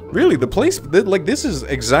 Really, the place, like, this is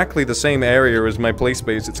exactly the same area as my play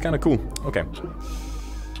space. It's kind of cool. Okay.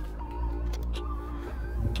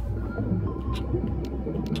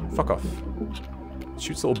 Fuck off.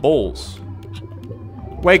 Shoots little balls.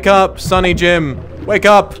 Wake up, Sonny Jim. Wake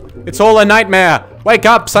up. It's all a nightmare. Wake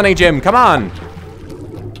up, Sonny Jim. Come on.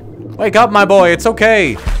 Wake up, my boy. It's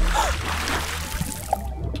okay.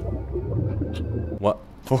 What?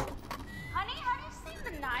 Oh. Honey, have you seen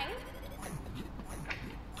the knife?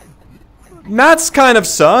 That's kind of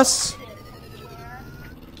sus.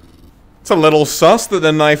 It's a little sus that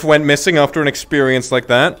the knife went missing after an experience like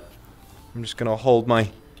that. I'm just gonna hold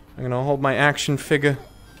my... I'm gonna hold my action figure.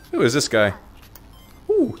 Who is this guy?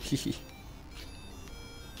 Ooh, hee.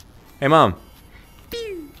 Hey, Mom.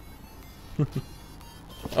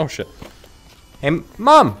 Oh, shit. Hey,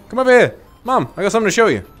 Mom! Come over here! Mom, I got something to show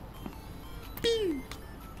you.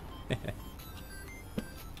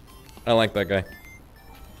 I like that guy.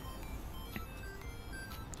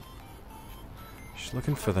 She's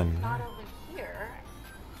looking for the... Not over here.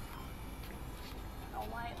 Oh,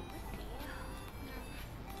 why it would be.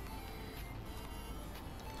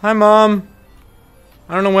 Hi, Mom.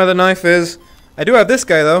 I don't know where the knife is. I do have this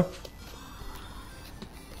guy, though.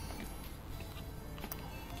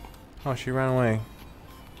 Oh, she ran away.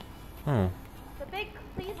 Oh. The big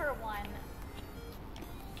cleaver one.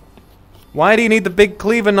 Why do you need the big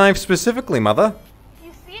cleaver knife specifically, Mother? If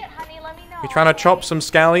you see it, honey, let me know. You trying to chop some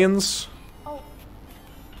scallions? Oh.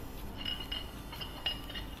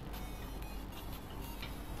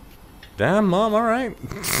 Damn, Mom, alright.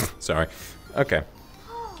 Sorry. Okay.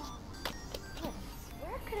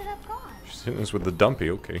 Where could it have gone? She's hitting us with the dumpy,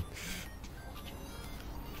 okay.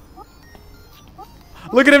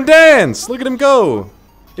 Look at him dance! Look at him go!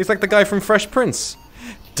 He's like the guy from Fresh Prince.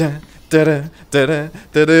 Da da da da da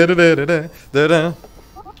da da da da da da.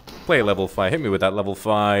 Play level 5. Hit me with that level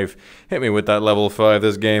 5. Hit me with that level 5.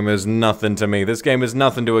 This game is nothing to me. This game is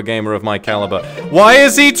nothing to a gamer of my caliber. Why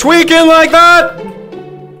is he tweaking like that?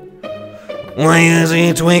 Why is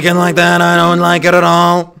he tweaking like that? I don't like it at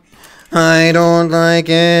all. I don't like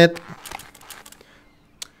it.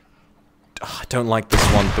 Oh, I don't like this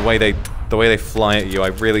one. The way they fly at you,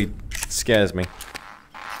 it really scares me.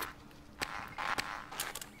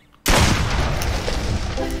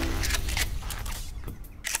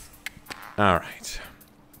 All right.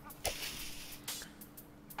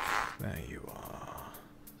 There you are.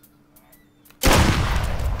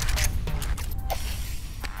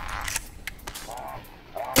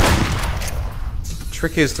 The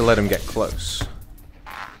trick is to let him get close.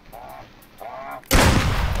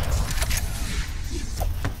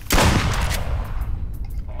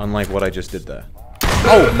 Unlike what I just did there.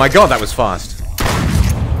 Oh my god, that was fast.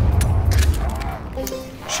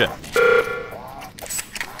 Shit.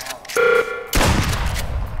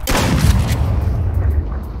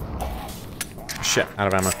 Shit, out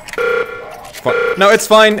of ammo. No, it's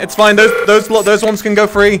fine. It's fine. Those ones can go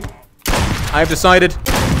free. I've decided.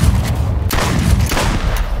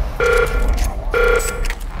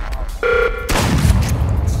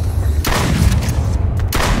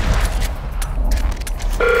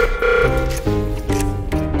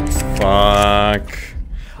 Fuck.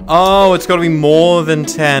 Oh, it's got to be more than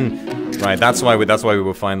 10. Right, that's why we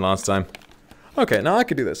were fine last time. Okay, now I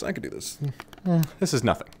could do this. I could do this. This is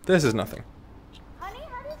nothing. This is nothing. Honey,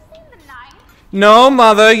 have you seen the knife? No,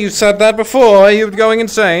 Mother, you said that before. You're going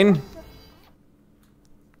insane.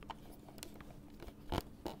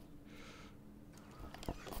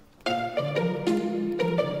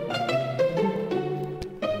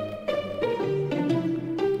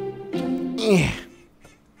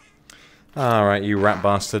 Alright, you rat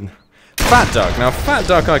bastard. Fat duck. Now, fat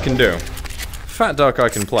duck I can do. Fat duck I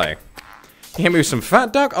can play. You hit me with some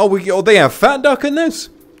fat duck? Oh, they have fat duck in this?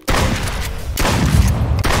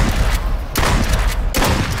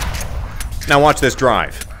 Now watch this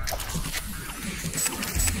drive.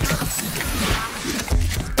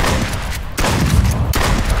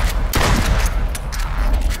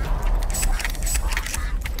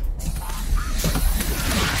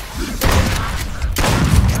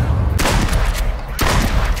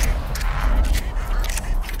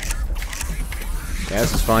 Yeah,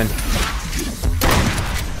 this is fine.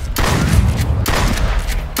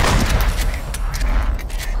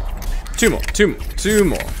 Two more.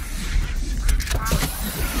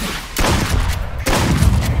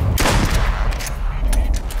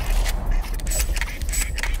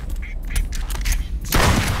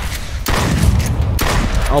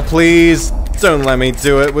 Oh, please, don't let me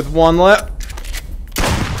do it with one left.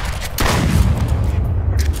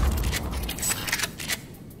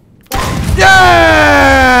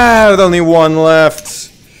 Yeah! With only one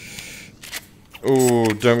left. Ooh,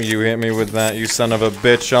 don't you hit me with that, you son of a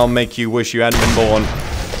bitch. I'll make you wish you hadn't been born.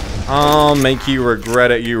 I'll make you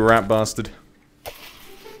regret it, you rat bastard.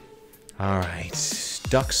 Alright,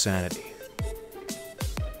 duck sanity.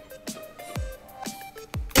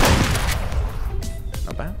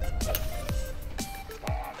 Not bad.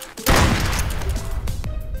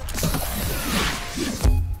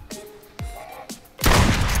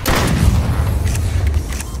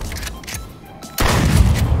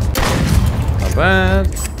 Not bad.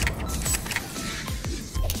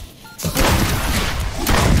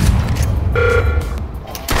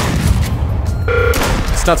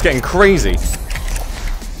 It starts getting crazy.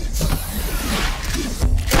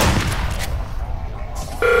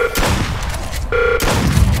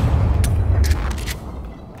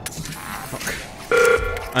 Fuck.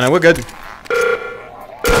 I know, we're good.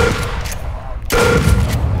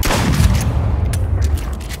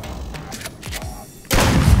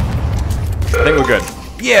 I think we're good.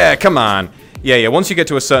 Yeah, come on. Yeah, once you get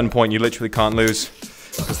to a certain point, you literally can't lose.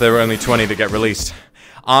 Because there are only 20 that get released.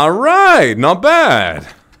 Alright, not bad.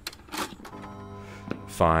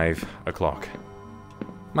 5 o'clock.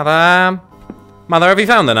 Mother, have you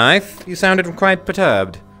found the knife? You sounded quite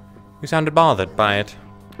perturbed. You sounded bothered by it.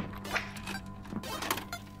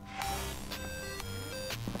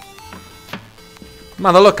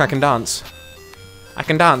 Mother, look, I can dance. I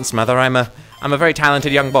can dance, Mother. I'm a very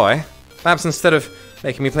talented young boy. Perhaps instead of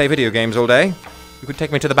making me play video games all day, you could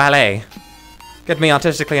take me to the ballet. Get me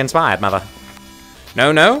artistically inspired, Mother.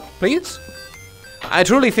 No, please? I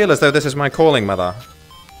truly feel as though this is my calling, Mother.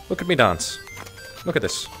 Look at me dance. Look at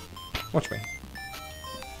this. Watch me.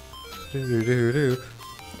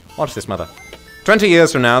 Watch this, Mother. 20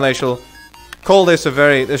 years from now, they shall call this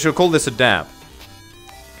a dab.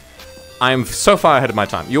 I'm so far ahead of my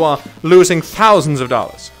time. You are losing thousands of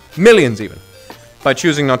dollars. Millions, even. By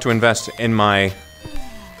choosing not to invest in my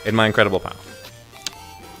incredible power.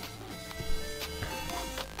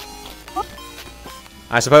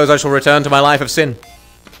 I suppose I shall return to my life of sin.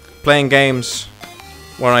 Playing games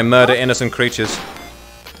where I murder innocent creatures.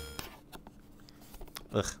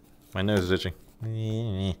 Ugh, my nose is itching.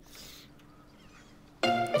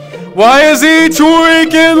 Why is he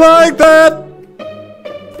tweaking like that?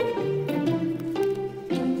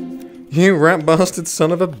 You rat bastard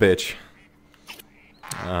son of a bitch.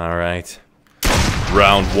 Alright.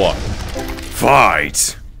 Round 1.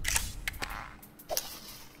 Fight!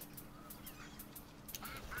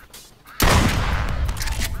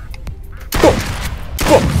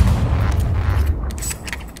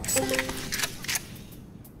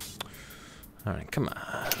 Alright, come on.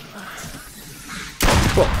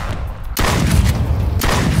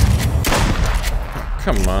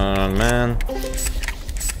 Come on, man.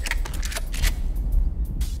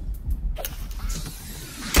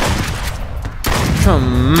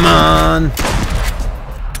 Come on! Fuck.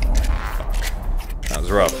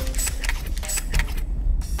 was rough.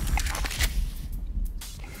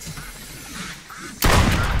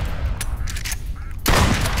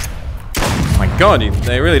 My god,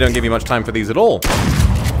 they really don't give you much time for these at all.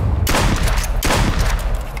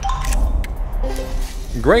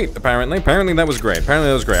 Great, apparently. Apparently that was great. Apparently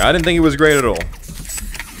that was great. I didn't think it was great at all.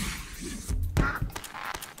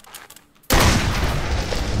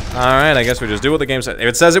 Alright, I guess we just do what the game says. If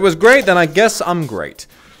it says it was great, then I guess I'm great.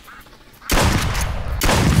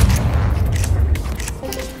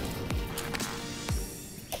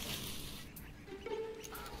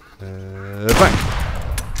 Bang.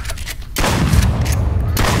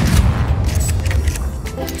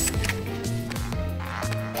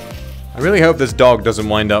 I really hope this dog doesn't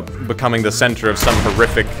wind up becoming the center of some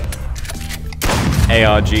horrific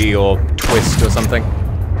ARG or twist or something.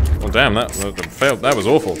 Well, damn, that failed. That was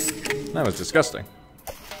awful. That was disgusting.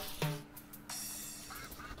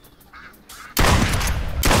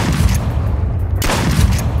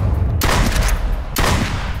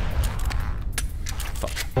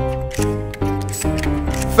 Fuck.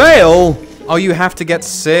 Fail? Oh, you have to get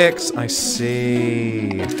 6. I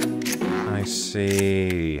see. I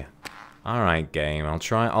see. Alright, game. I'll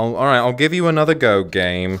try. Alright, I'll give you another go,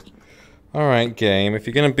 game. Alright, game. If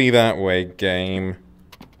you're gonna be that way, game.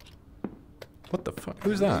 What the fuck?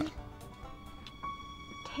 Who's that?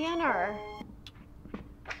 Tanner.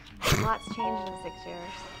 Lots changed in 6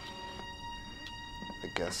 years. I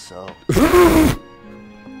guess so.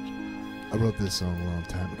 I wrote this song a long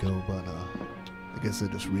time ago, but I guess I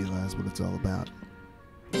just realized what it's all about.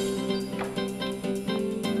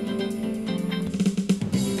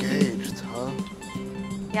 Engaged, huh?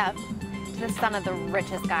 Yep. To the son of the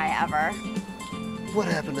richest guy ever. What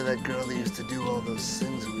happened to that girl that used to do all those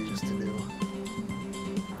things we used to do?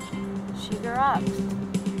 She grew up.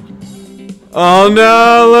 Oh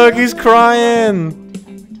no, look, he's crying!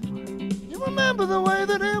 You remember the way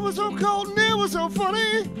that it was so cold and it was so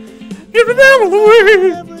funny? You remember the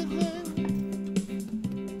way? Everything.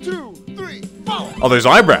 2, 3, 4. Oh, there's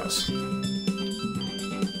eyebrows.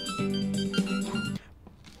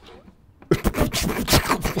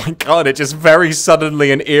 Oh my god, it just very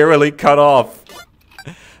suddenly and eerily cut off.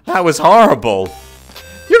 That was horrible.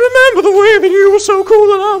 You remember the way that you were so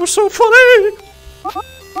cool and I was so funny?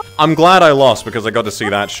 I'm glad I lost because I got to see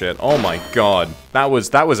that shit. Oh my god. That was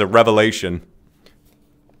a revelation.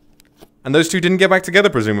 And those two didn't get back together,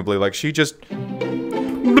 presumably. Like, she just...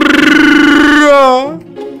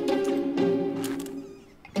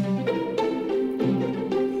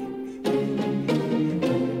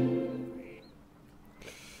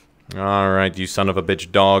 Alright, you son of a bitch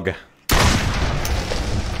dog.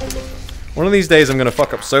 One of these days I'm gonna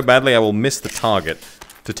fuck up so badly I will miss the target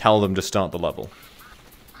to tell them to start the level.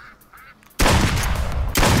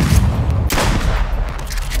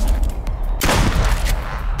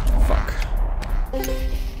 Fuck.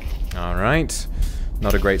 Alright.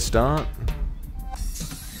 Not a great start.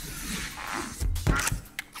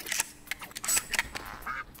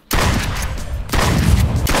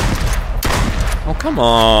 Oh, come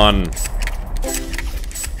on!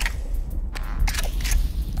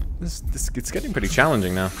 It's getting pretty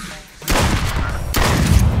challenging now.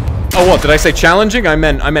 Oh, what? Did I say challenging? I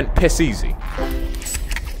meant piss easy.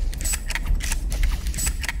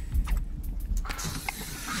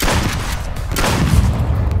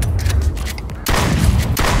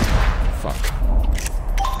 Fuck.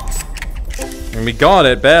 And we got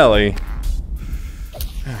it, barely.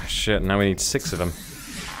 Ah, shit, now we need 6 of them.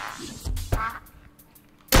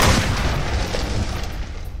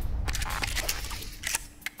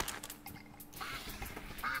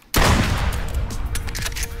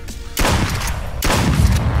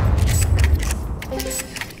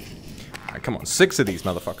 Come on, 6 of these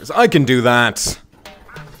motherfuckers. I can do that!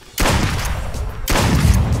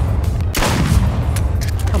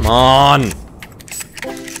 Come on!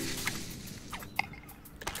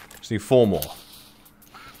 Just need 4 more.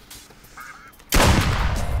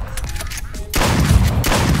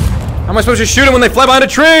 How am I supposed to shoot them when they fly behind a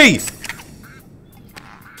tree?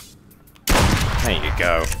 There you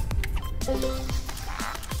go.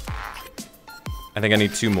 I think I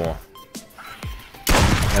need 2 more.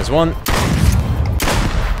 There's 1.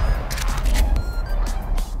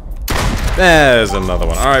 There's another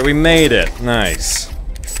one. Alright, we made it. Nice.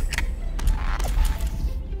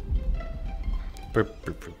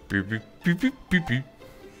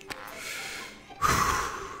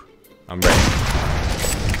 I'm ready.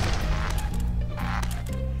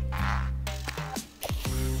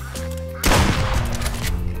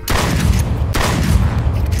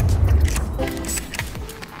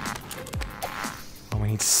 Oh, we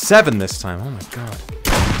need 7 this time. Oh my god.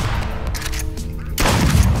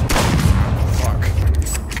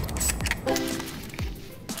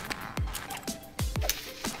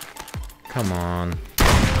 Come on.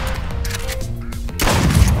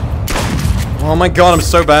 Oh my god, I'm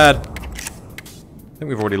so bad. I think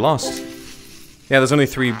we've already lost. Yeah, there's only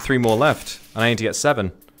three more left, and I need to get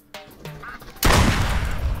 7.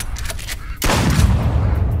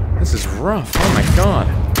 This is rough. Oh my god.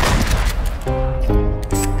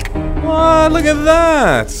 What? Look at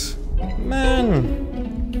that! Man.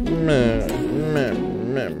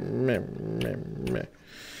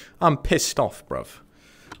 I'm pissed off, bruv.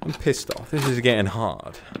 I'm pissed off. This is getting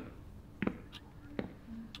hard.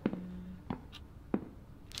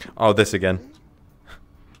 Oh, this again.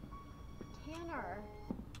 Tanner.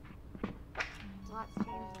 Lots changed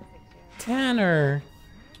in 6 years. Tanner.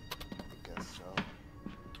 Guess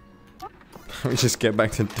so. Let me just get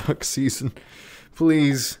back to duck season.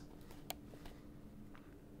 Please.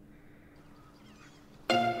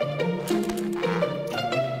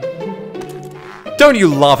 Don't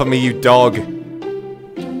you laugh at me, you dog!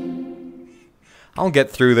 I'll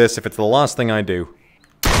get through this if it's the last thing I do.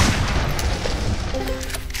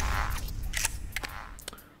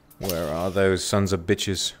 Where are those sons of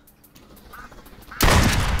bitches?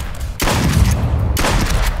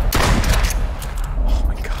 Oh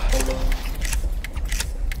my god.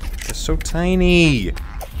 They're so tiny!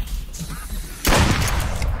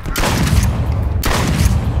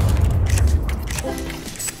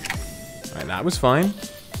 Alright, that was fine.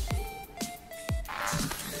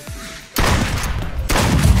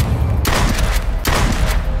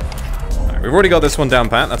 Alright, we've already got this one down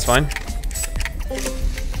pat, that's fine.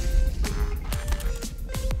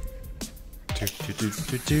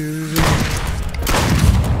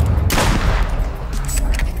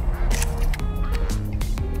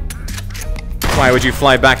 Why would you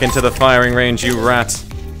fly back into the firing range, you rat?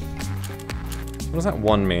 What does that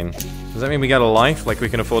 1 mean? Does that mean we get a life? Like we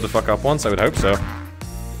can afford to fuck up once? I would hope so.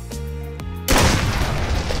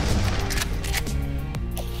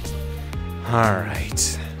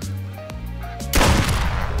 Alright.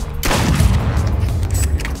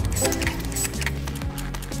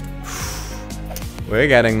 We're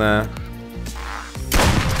getting there.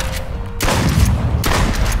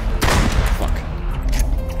 Fuck.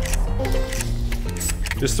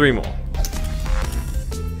 Just 3 more.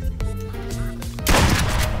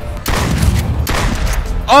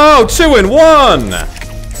 Oh, 2 in 1!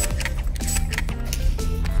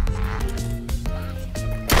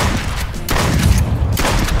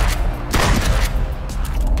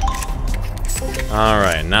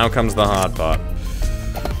 Alright, now comes the hard part.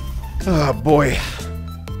 Oh boy.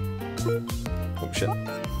 Oh shit.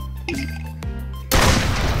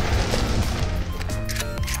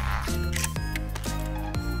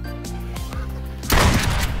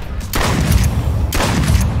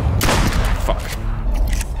 Fuck.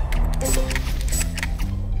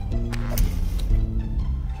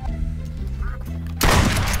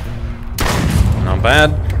 Not bad.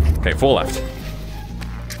 Okay, 4 left.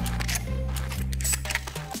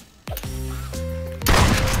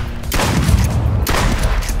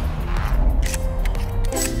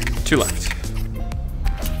 Two left.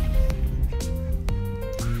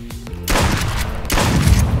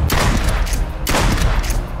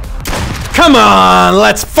 Come on,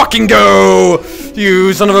 let's fucking go!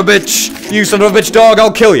 You son of a bitch! You son of a bitch dog,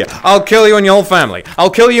 I'll kill you! I'll kill you and your whole family! I'll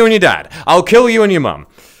kill you and your dad! I'll kill you and your mum!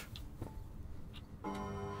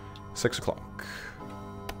 6 o'clock.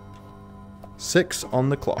 6 on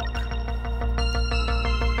the clock.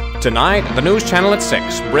 Tonight, the news channel at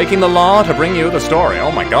 6, breaking the law to bring you the story.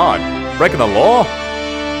 Oh my god, breaking the law?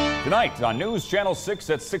 Tonight on News Channel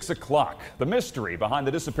 6 at 6 o'clock, the mystery behind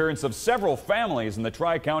the disappearance of several families in the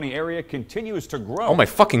Tri-County area continues to grow. Oh my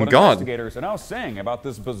fucking what god. Investigators are now saying about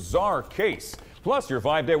this bizarre case. Plus your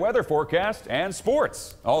 5-day weather forecast and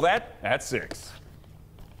sports. All that at 6.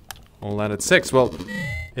 All that at 6. Well,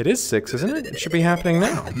 it is 6, isn't it? It should be happening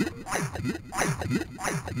now.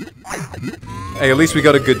 Hey, at least we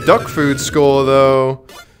got a good duck food score, though.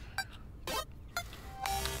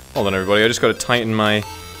 Hold on, everybody. I just got to tighten my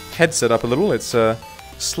headset up a little. It's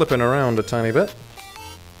slipping around a tiny bit.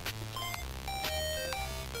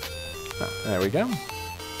 Oh, there we go.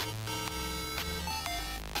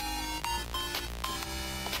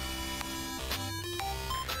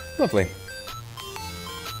 Lovely.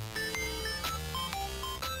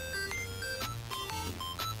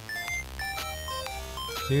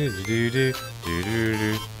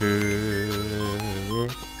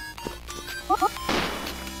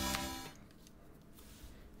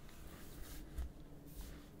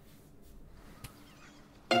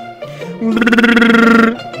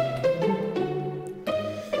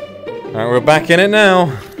 Alright, we're back in it now.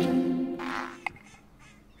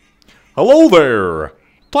 Hello there!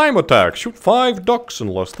 Time attack. Shoot 5 ducks in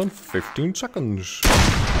less than 15 seconds.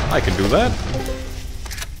 I can do that.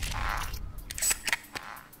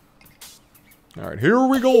 Alright, here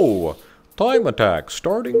we go. Time attack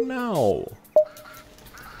starting now.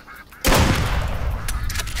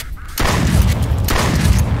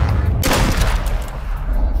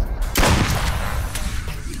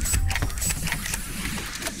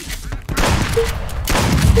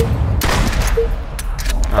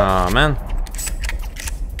 Aw, man.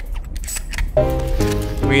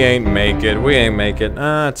 We ain't make it. We ain't make it.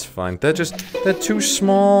 Ah, it's fine. They're too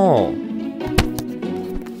small.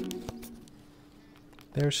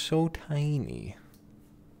 They're so tiny.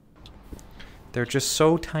 They're just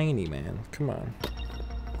so tiny, man. Come on.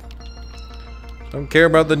 Don't care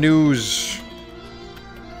about the news.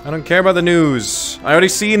 I don't care about the news. I already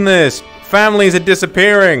seen this. Families are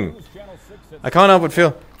disappearing. I can't help but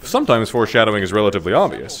feel... Sometimes foreshadowing is relatively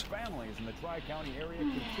obvious. Families in the Tri-County area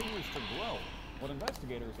continues to grow. What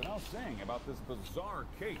investigators are now saying about this bizarre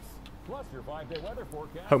case. Plus your 5-day weather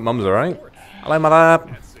forecast. Hope Mum's alright. Hello,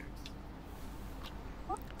 Mother.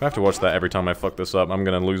 If I have to watch that every time I fuck this up, I'm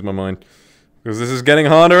gonna lose my mind. Because this is getting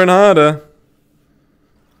harder and harder.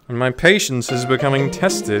 And my patience is becoming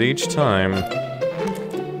tested each time.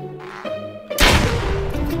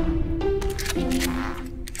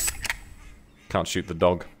 Can't shoot the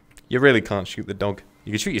dog. You really can't shoot the dog.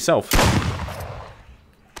 You can shoot yourself.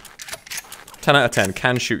 10 out of 10.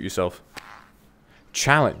 Can shoot yourself.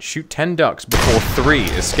 Challenge. Shoot 10 ducks before 3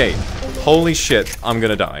 escape. Holy shit, I'm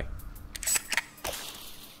gonna die.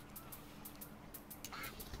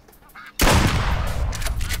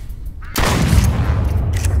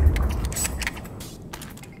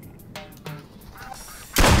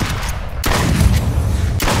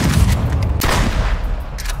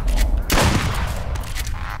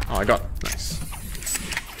 Oh, I got it. Nice.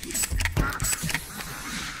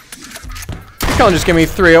 You can't just give me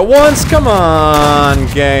 3 at once. Come on,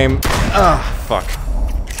 game. Ah, fuck.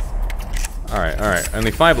 Alright, alright.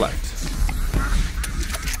 Only 5 left.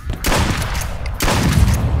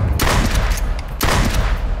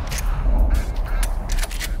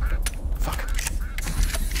 Fuck.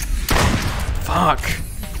 Fuck.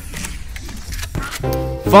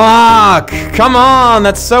 Fuck! Come on!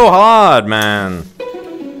 That's so hard, man.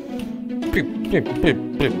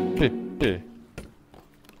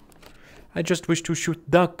 I just wish to shoot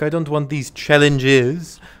duck. I don't want these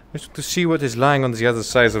challenges. I just want to see what is lying on the other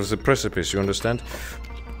side of the precipice, you understand?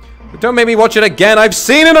 But don't make me watch it again. I've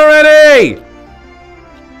seen it already!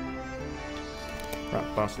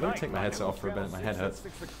 Right, bastard. Let me take my headset off for a bit. My head hurts.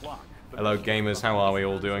 Hello, gamers. How are we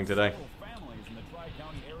all doing today?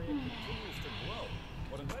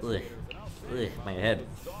 Ugh. Ugh, my head.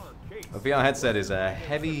 A VR headset is a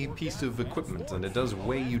heavy piece of equipment, and it does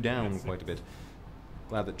weigh you down quite a bit.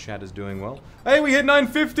 Glad that chat is doing well. Hey, we hit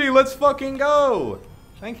 950! Let's fucking go!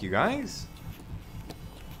 Thank you, guys.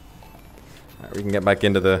 Alright, we can get back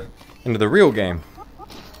into the real game.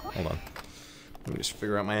 Hold on. Let me just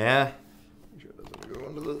figure out my hair. Make sure it doesn't go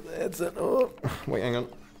under the headset. Oh, wait, hang on.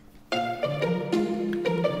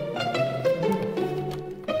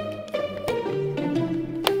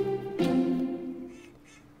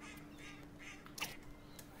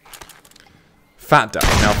 Fat duck.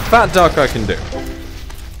 Now, fat duck I can do.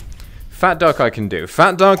 Fat duck I can do.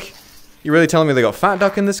 Fat duck? You really telling me they got fat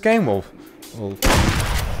duck in this game? Well,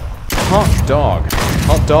 hot dog.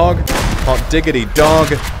 Hot dog. Hot diggity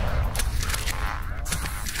dog.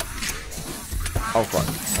 Oh fuck.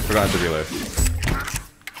 I forgot to reload.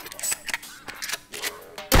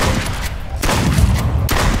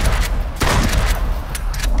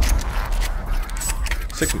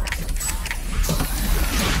 Six more.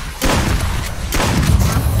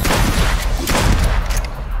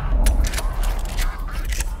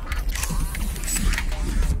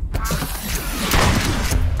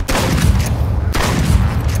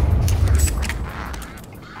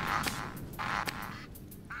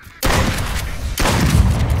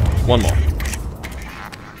 One more.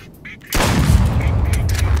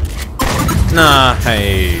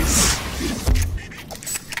 Nice.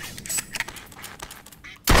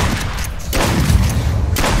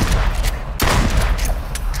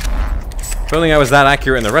 If only I was that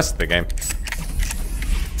accurate in the rest of the game.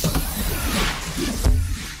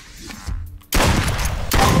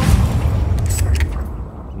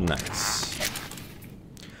 Nice.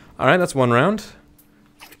 Alright, that's one round.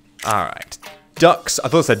 Alright. Ducks. I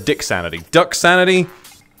thought it said dick sanity. Duck sanity.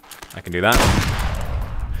 I can do that.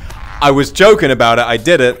 I was joking about it. I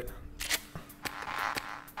did it.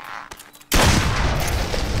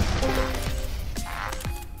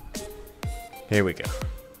 Here we go.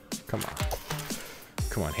 Come on.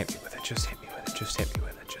 Come on, hit me with it. Just hit me with it. Just hit me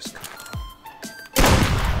with it. Just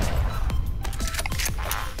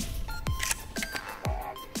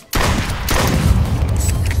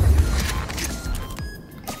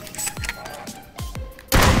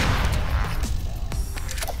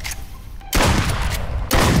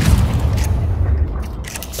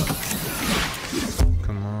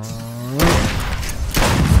come on. Come on.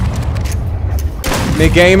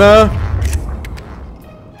 Big gamer.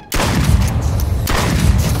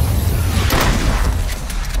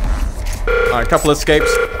 Alright, a couple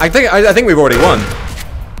escapes. I think we've already won.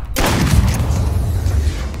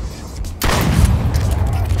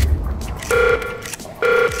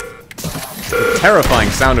 A terrifying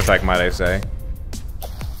sound effect, might I say.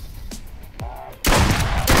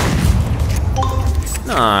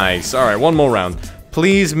 Nice. Alright, one more round.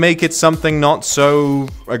 Please make it something not so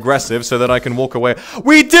aggressive so that I can walk away.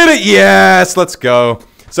 We did it! Yes! Let's go.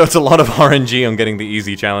 So it's a lot of RNG on getting the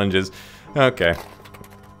easy challenges. Okay.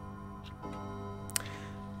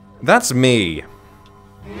 That's me.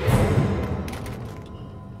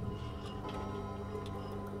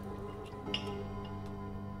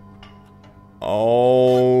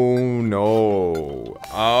 Oh no.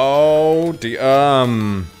 Oh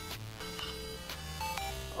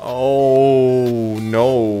oh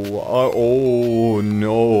no. Oh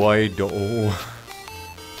no, I don't.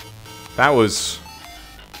 That was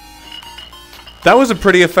a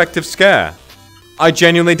pretty effective scare. I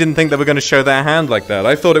genuinely didn't think they were going to show their hand like that.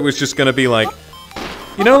 I thought it was just going to be like...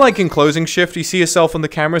 You know, like in Closing Shift, you see yourself on the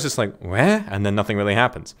cameras, it's like, where? And then nothing really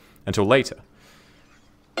happens. Until later.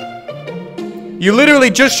 You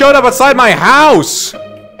literally just showed up outside my house!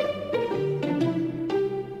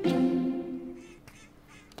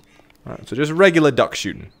 Alright, so just regular duck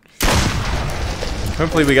shooting.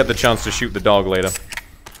 Hopefully we get the chance to shoot the dog later.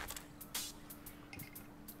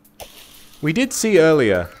 We did see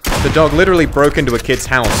earlier... The dog literally broke into a kid's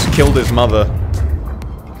house, killed his mother,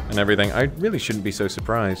 and everything. I really shouldn't be so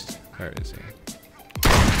surprised. Where is he?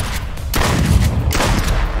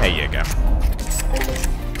 There you go.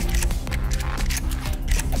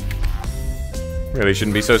 Really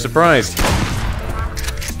shouldn't be so surprised.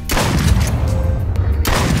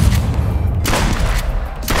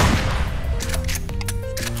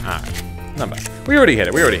 Alright, not bad. We already hit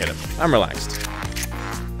it, we already hit it. I'm relaxed.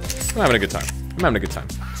 I'm having a good time. I'm having a good time.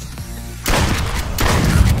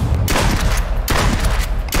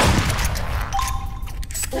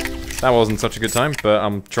 That wasn't such a good time, but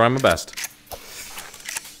I'm trying my best.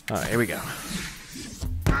 Alright, here we go.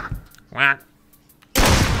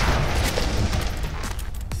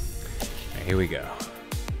 Here we go.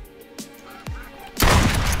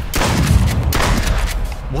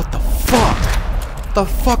 What the fuck? What the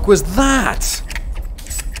fuck was that?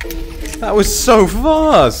 That was so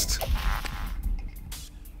fast!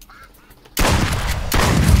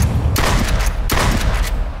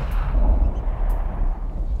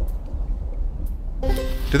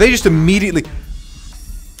 Do they just immediately...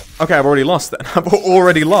 Okay, I've already lost then. I've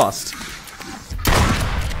already lost.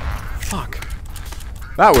 Fuck.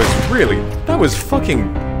 That was really... That was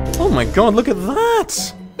fucking... Oh my god, look at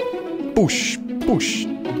that! Boosh, boosh,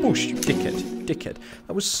 boosh, you dickhead, dickhead.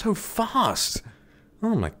 That was so fast.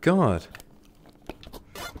 Oh my god.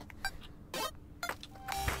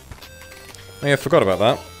 Oh yeah, I forgot about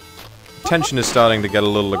that. Tension is starting to get a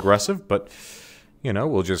little aggressive, but... You know,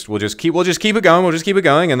 we'll just keep it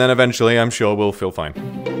going, and then eventually I'm sure we'll feel fine.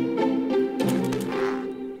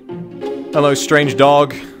 Hello, strange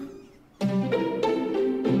dog.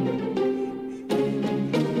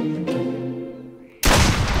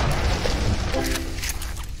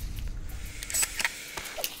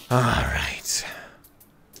 Alright.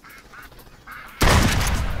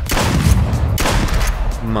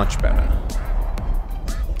 Much better.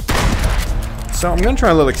 So I'm gonna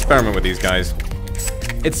try a little experiment with these guys.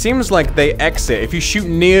 It seems like they exit. If you shoot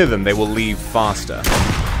near them, they will leave faster.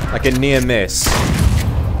 Like a near miss.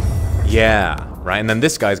 Yeah, right? And then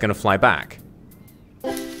this guy's gonna fly back.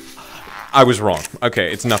 I was wrong.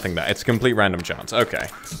 Okay, it's nothing there. It's a complete random chance. Okay.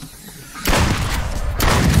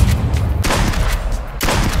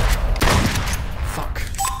 Fuck.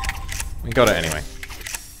 We got it anyway.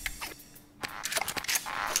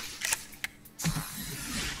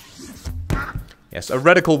 Yes, a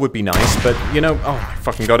reticle would be nice, but, you know... Oh my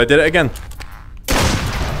fucking god, I did it again.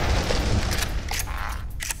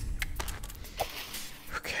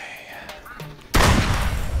 Okay.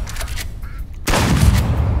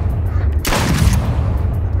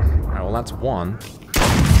 Alright, well that's one.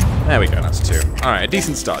 There we go, that's two. Alright, a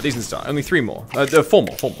decent start, decent start. Only three more. Four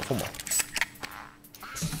more.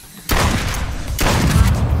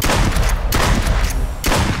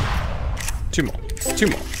 Two more. Two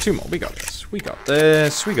more. Two more. We got this. We got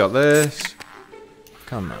this. We got this.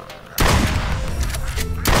 Come on.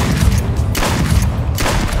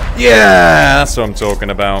 Yeah! That's what I'm talking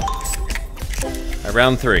about. Right,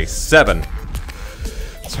 round 3. 7.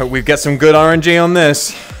 Let's hope we get some good RNG on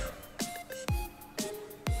this.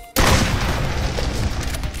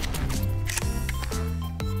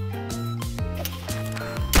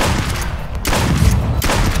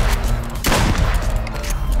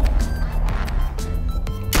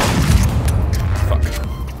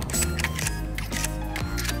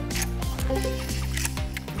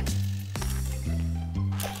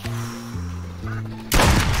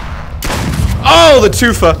 Oh, the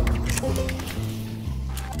twofer!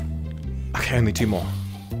 Okay, only 2 more.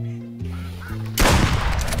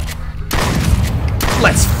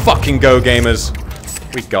 Let's fucking go, gamers.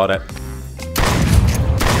 We got it.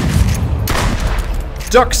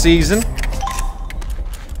 Duck season.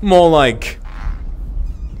 More like...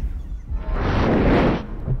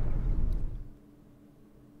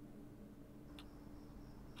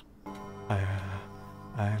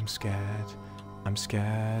 I'm scared. I'm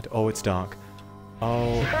scared. Oh, it's dark.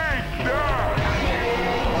 Oh.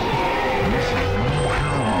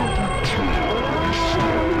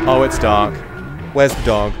 Oh, it's dark. Where's the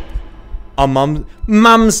dog? Oh,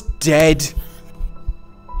 Mum's dead.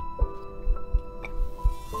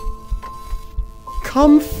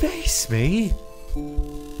 Come face me.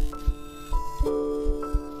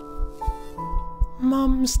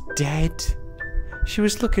 Mum's dead. She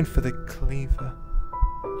was looking for the cleaver.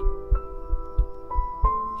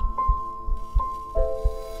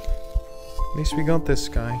 At least we got this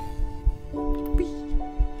guy.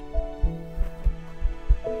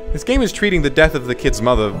 This game is treating the death of the kid's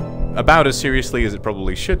mother about as seriously as it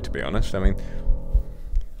probably should, to be honest. I mean...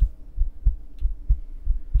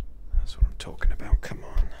 That's what I'm talking about, come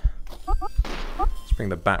on. Let's bring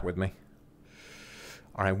the bat with me.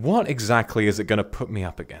 Alright, what exactly is it gonna put me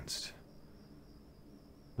up against?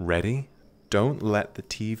 Ready? Don't let the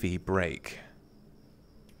TV break.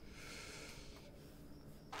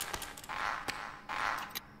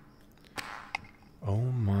 Oh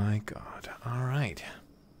my god. Alright.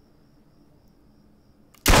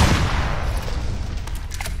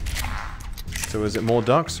 So is it more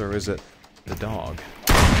ducks or is it the dog?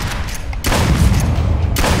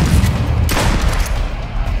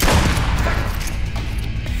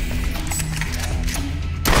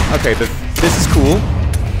 Okay, this is cool.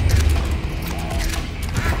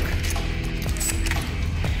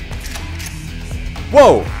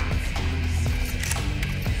 Whoa!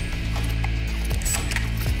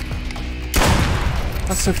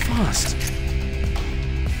 That's so fast.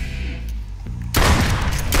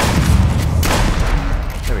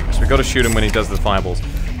 There we go. So we gotta shoot him when he does the fireballs.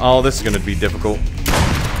 Oh, this is gonna be difficult.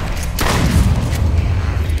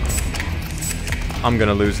 I'm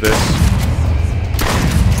gonna lose this.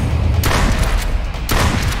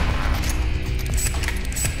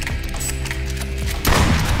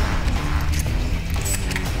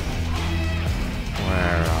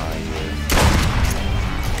 Where are you?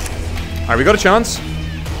 Alright, we got a chance.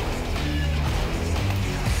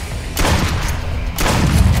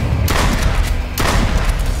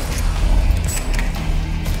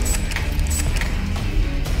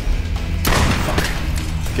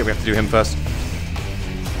 Okay, we have to do him first.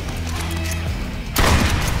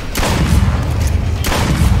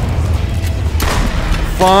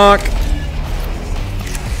 Fuck!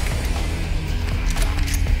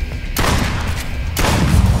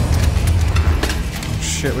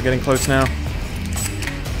 Shit, we're getting close now.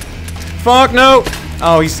 Fuck, no!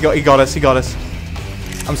 Oh, he got us, he got us.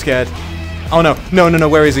 I'm scared. Oh no, no,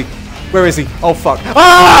 where is he? Where is he? Oh fuck.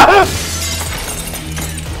 Ah!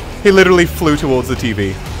 He literally flew towards the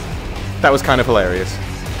TV. That was kind of hilarious.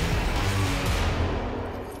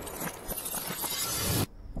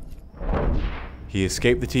 He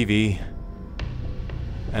escaped the TV.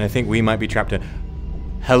 And I think we might be trapped in...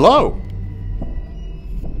 Hello?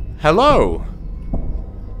 Hello?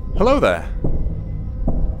 Hello there.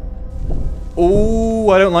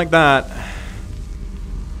 Oh, I don't like that.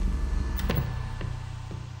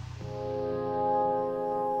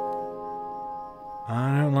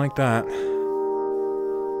 I don't like that.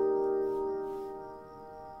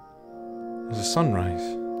 There's a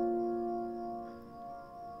sunrise.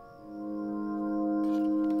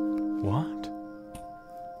 What?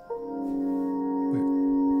 Wait.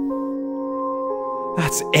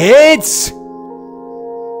 That's it!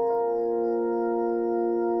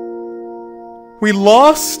 We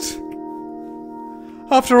lost?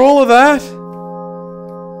 After all of that?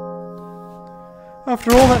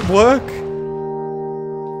 After all that work?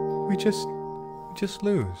 We just Just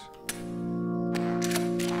lose.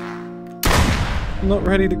 I'm not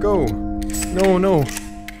ready to go. No, no.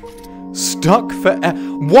 Stuck for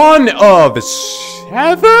 1 of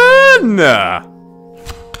 7!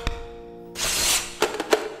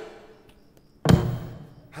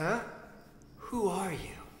 Huh? Who are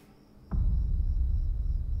you?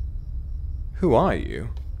 Who are you?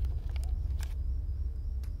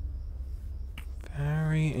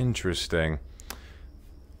 Very interesting.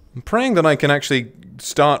 I'm praying that I can actually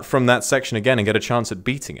start from that section again and get a chance at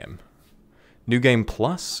beating him. New game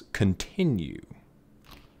plus? Continue.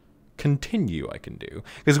 Continue I can do.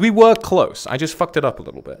 Because we were close. I just fucked it up a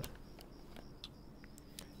little bit.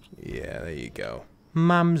 Yeah, there you go.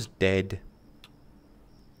 Mum's dead.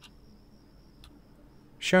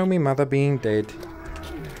 Show me mother being dead.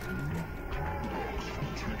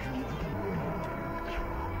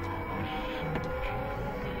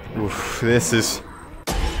 Oof, this is...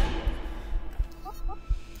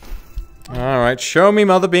 Alright, show me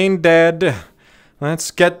mother being dead.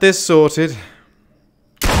 Let's get this sorted.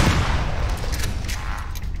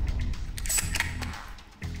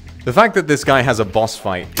 The fact that this guy has a boss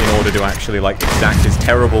fight in order to actually, like, exact his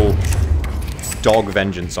terrible dog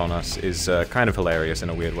vengeance on us is kind of hilarious in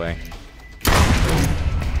a weird way.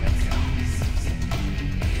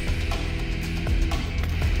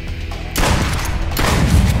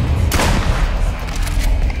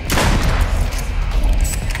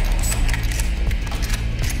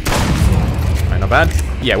 Bad.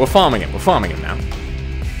 Yeah, we're farming him. We're farming him now.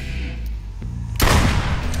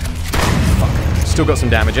 Fuck. Still got some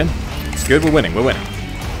damage in. It's good. We're winning. We're winning.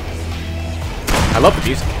 I love the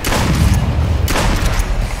music.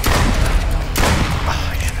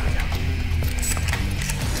 Oh, yeah, there we go.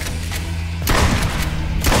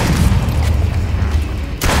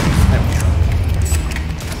 There we go.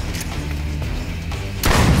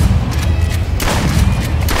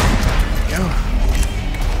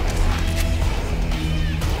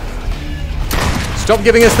 Stop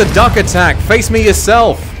giving us the duck attack! Face me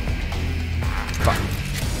yourself! Fuck.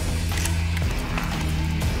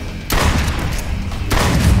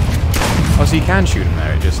 Oh, so you can shoot him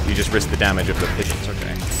there, you just risk the damage of the pigeons,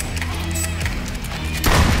 okay.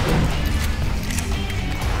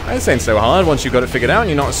 This ain't so hard once you've got it figured out and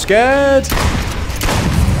you're not scared.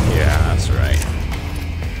 Yeah, that's right.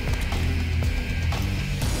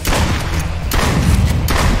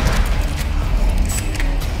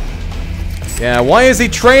 Yeah, why is he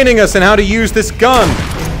training us in how to use this gun?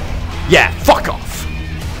 Yeah, fuck off.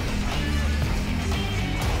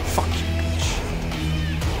 Fuck you, bitch.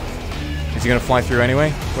 Is he gonna fly through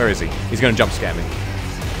anyway? Where is he? He's gonna jump scare me.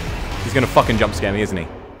 He's gonna fucking jump scare me, isn't he?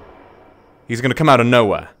 He's gonna come out of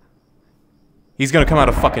nowhere. He's gonna come out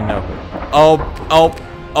of fucking nowhere. Oh, hello.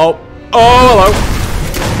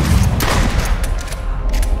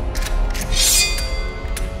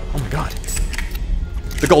 Oh my god.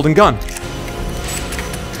 The golden gun.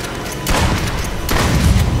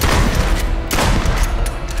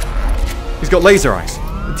 He's got laser eyes.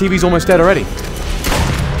 The TV's almost dead already.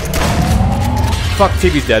 Fuck,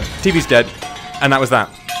 TV's dead. TV's dead. And that was that.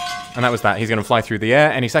 And that was that. He's gonna fly through the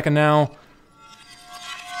air any second now.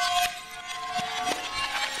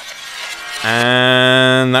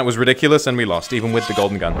 And that was ridiculous, and we lost, even with the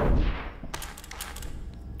golden gun.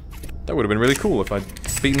 That would have been really cool if I'd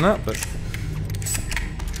beaten that, but...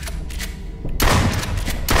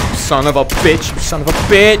 Son of a bitch! Son of a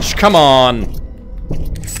bitch! Come on!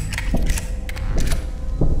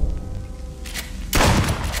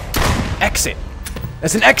 Exit!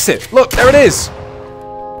 There's an exit! Look, there it is!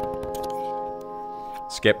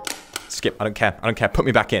 Skip. Skip. I don't care. I don't care. Put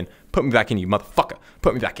me back in. Put me back in, you motherfucker.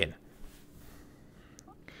 Put me back in.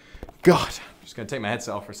 God. I'm just gonna take my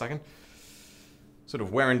headset off for a second. Sort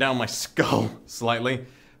of wearing down my skull slightly.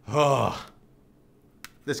 Oh.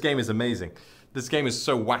 This game is amazing. This game is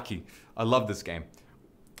so wacky. I love this game.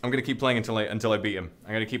 I'm gonna keep playing until I beat him.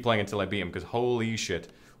 I'm gonna keep playing until I beat him, because holy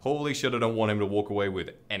shit. Holy shit, I don't want him to walk away with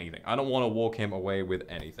anything. I don't want to walk him away with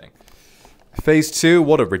anything. Phase 2,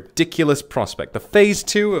 what a ridiculous prospect. The phase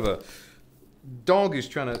 2 of a dog who's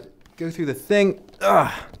trying to go through the thing.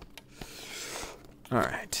 Ugh.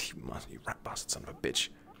 Alright, you rat bastard son of a bitch.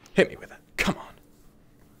 Hit me with it. Come on.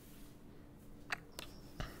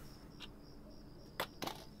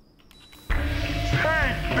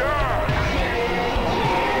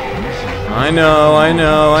 I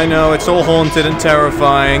know, it's all haunted and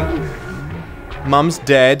terrifying. Mum's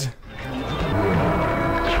dead.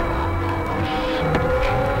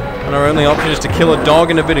 And our only option is to kill a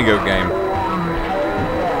dog in a video game.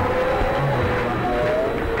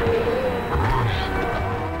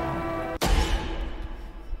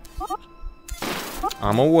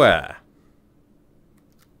 I'm aware.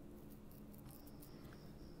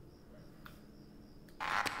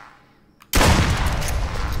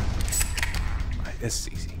 Right, this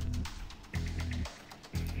is easy.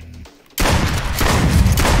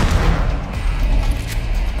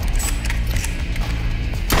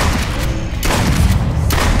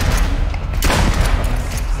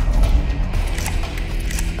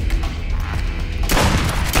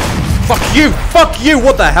 Fuck you! Fuck you!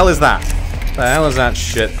 What the hell is that? The hell is that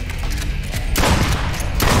shit?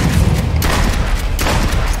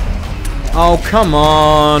 Oh, come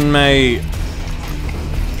on, mate.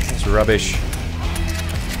 That's rubbish.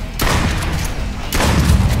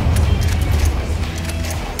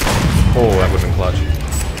 Oh, that would have been clutch.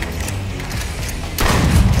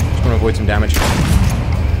 Just want to avoid some damage.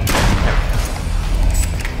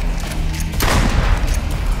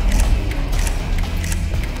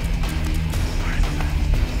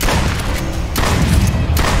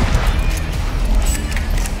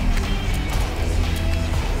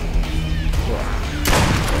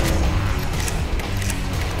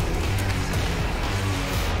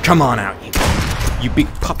 Come on out, you big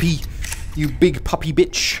puppy. You big puppy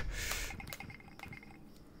bitch.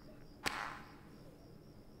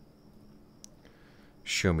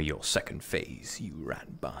 Show me your second phase, you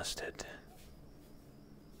rat bastard.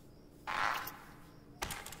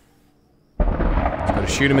 Just gotta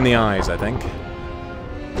shoot him in the eyes, I think.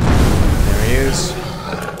 There he is.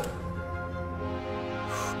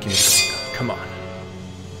 Give me the gun. Come on.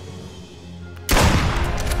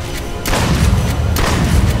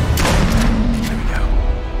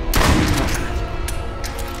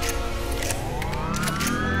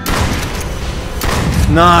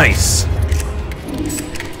 Nice!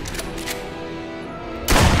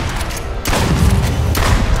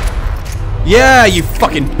 Yeah, you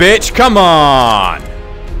fucking bitch! Come on!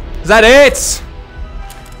 Is that it?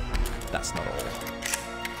 That's not all.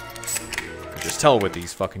 I can just tell with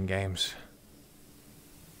these fucking games.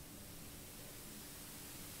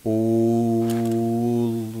 Ooh.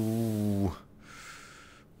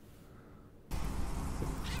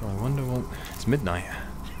 So I wonder what... It's midnight.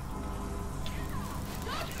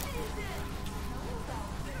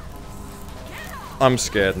 I'm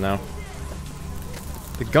scared now.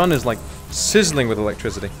 The gun is like sizzling with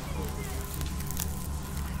electricity.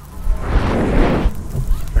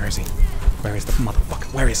 Where is he? Where is the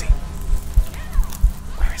motherfucker? Where is he?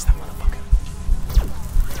 Where is that motherfucker?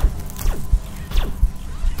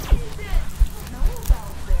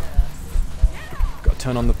 Gotta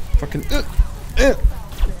turn on the fucking...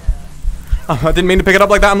 Oh, I didn't mean to pick it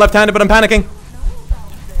up like that. I'm left-handed, but I'm panicking.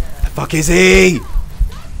 The fuck is he?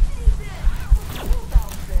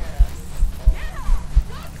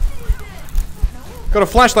 Got a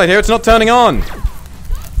flashlight here, it's not turning on.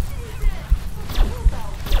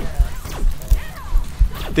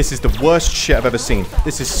 This is the worst shit I've ever seen.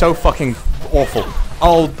 This is so fucking awful.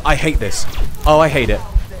 Oh, I hate this. Oh, I hate it.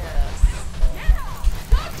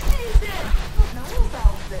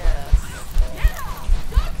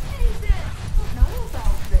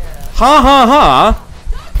 Ha ha ha!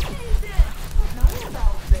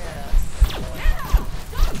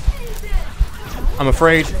 I'm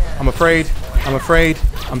afraid. I'm afraid. I'm afraid.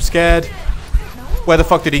 I'm scared. Where the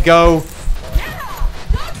fuck did he go?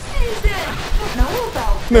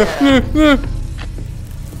 No, no, no.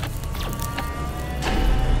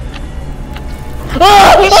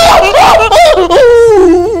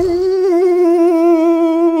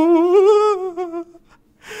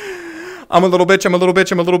 I'm a little bitch, I'm a little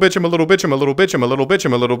bitch, I'm a little bitch, I'm a little bitch, I'm a little bitch, I'm a little bitch,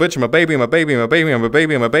 I'm a little bitch, I'm a baby, I'm a baby, I'm a baby, I'm a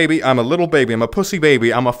baby, I'm a baby, I'm a little baby, I'm a pussy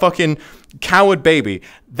baby, I'm a fucking coward baby.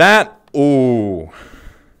 That, ooh.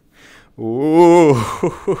 Ooh.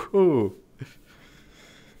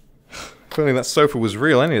 Feeling that sofa was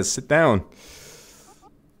real, I need to sit down.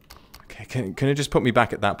 Okay, can you just put me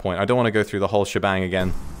back at that point? I don't want to go through the whole shebang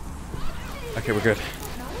again. Okay, we're good.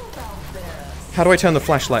 How do I turn the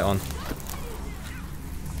flashlight on?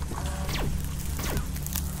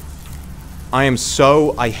 I am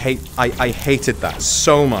so... I hated that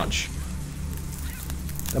so much.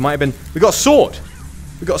 There might have been... We got a sword!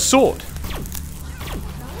 We got a sword!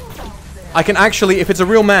 I can actually... If it's a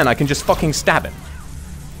real man, I can just fucking stab him.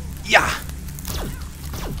 Yeah!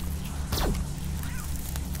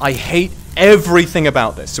 I hate everything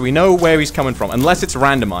about this. So we know where he's coming from. Unless it's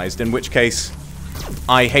randomized, in which case...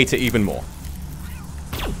 I hate it even more.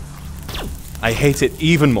 I hate it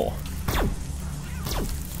even more.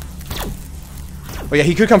 Oh yeah,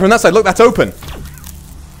 he could come from that side. Look, that's open.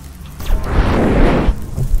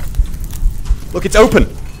 Look, it's open.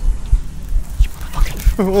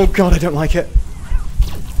 Oh god, I don't like it.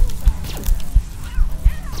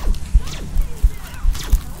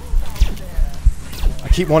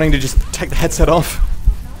 keep wanting to just take the headset off.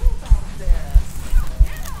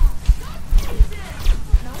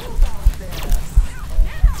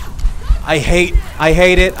 I hate it, I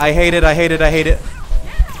hate it, I hate it, I hate it.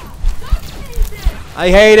 I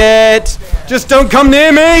hate it! Just don't come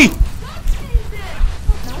near me!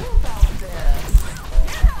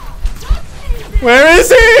 Where is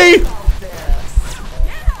he?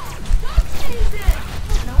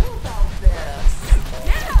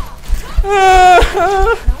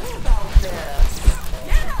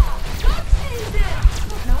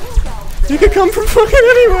 You could come from fucking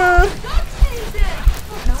anywhere!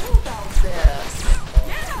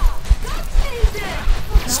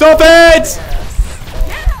 Stop it!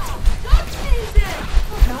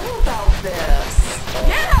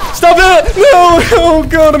 Stop it! No! Oh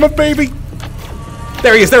god, I'm a baby!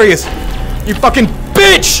 There he is, there he is! You fucking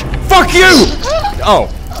bitch! Fuck you! Oh.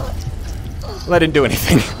 Well, I didn't do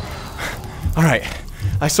anything. Alright.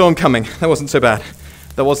 I saw him coming. That wasn't so bad.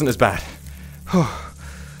 That wasn't as bad.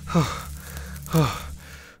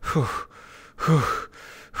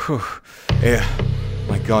 Yeah.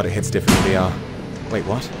 My god, it hits different in VR. Wait,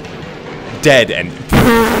 what? Dead end.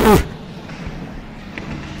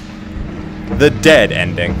 The dead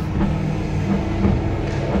ending.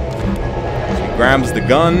 She grabs the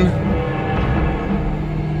gun.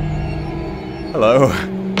 Hello.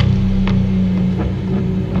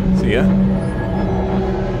 See ya.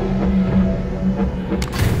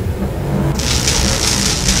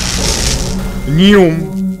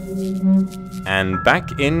 And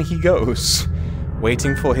back in he goes,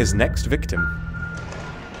 waiting for his next victim.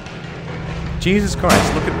 Jesus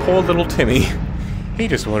Christ, look at poor little Timmy. He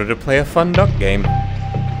just wanted to play a fun duck game.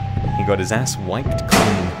 He got his ass wiped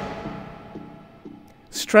clean.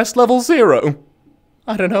 Stress level 0.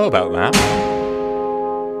 I don't know about that.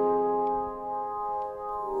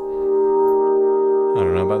 I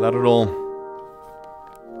don't know about that at all.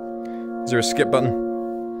 Is there a skip button?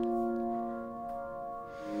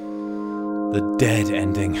 The dead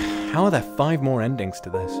ending. How are there 5 more endings to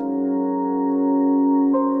this?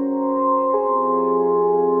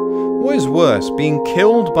 What is worse, being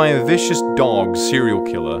killed by a vicious dog serial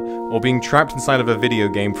killer, or being trapped inside of a video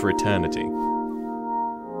game for eternity?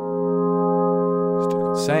 It's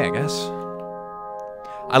difficult to say, I guess.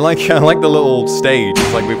 I like the little stage.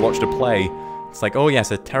 It's like we've watched a play. It's like, oh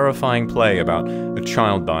yes, a terrifying play about a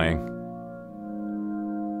child dying.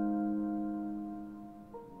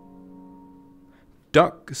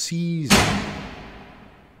 Duck season.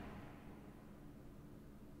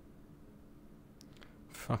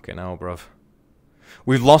 Fucking hell, bruv.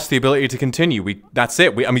 We've lost the ability to continue. That's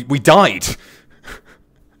it. I mean, we died.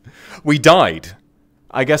 We died.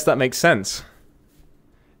 I guess that makes sense.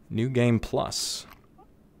 New game plus.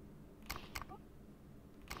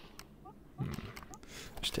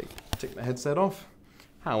 Just take the headset off.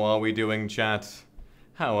 How are we doing, chat?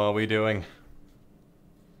 How are we doing?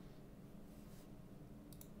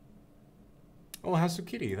 Oh,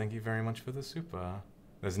 Hasukiri, thank you very much for the super.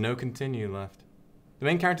 There's no continue left. The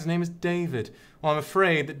main character's name is David. Well, I'm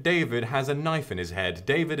afraid that David has a knife in his head.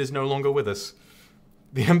 David is no longer with us.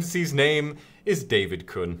 The NPC's name is David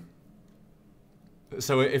Kun.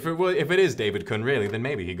 So if it is David Kun, really, then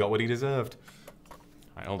maybe he got what he deserved.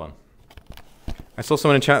 Alright, hold on. I saw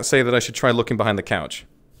someone in chat say that I should try looking behind the couch.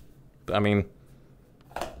 But, I mean,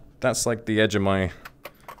 that's like the edge of my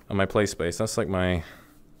play space. That's like my...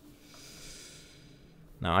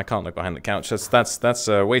 No, I can't look behind the couch. That's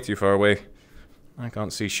way too far away. I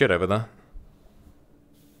can't see shit over there.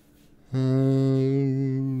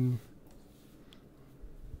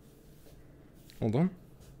 Hold on.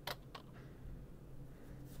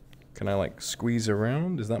 Can I, like, squeeze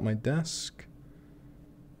around? Is that my desk?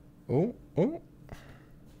 Oh, oh.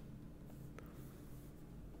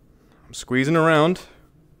 I'm squeezing around.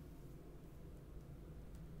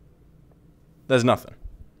 There's nothing.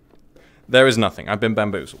 There is nothing. I've been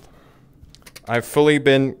bamboozled. I've fully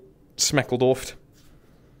been Smeckledorfed.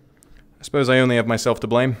 I suppose I only have myself to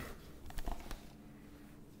blame.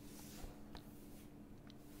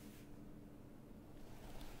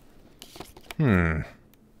 Damn.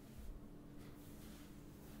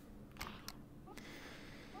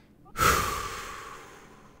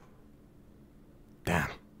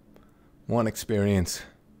 One experience.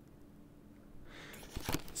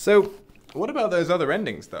 So, what about those other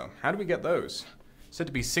endings, though? How do we get those? Said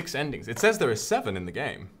to be 6 endings. It says there are 7 in the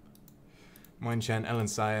game. Moin-chan, Ellen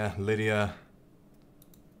Saya, Lydia,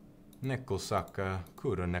 Neko Saka,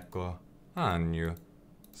 Kuro Neko, Anyu.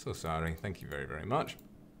 So sorry. Thank you very, very much.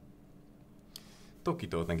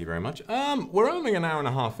 Tokito, thank you very much. We're only an hour and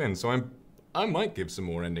a half in, so I might give some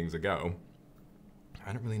more endings a go.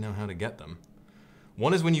 I don't really know how to get them.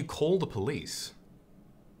 One is when you call the police.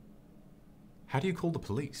 How do you call the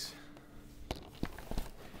police?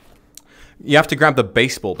 You have to grab the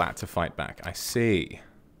baseball bat to fight back. I see.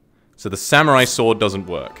 So the samurai sword doesn't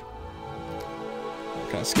work.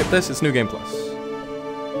 Can I skip this? It's New Game Plus.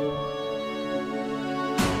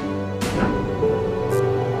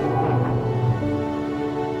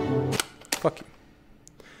 Fuck you.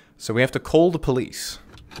 So we have to call the police.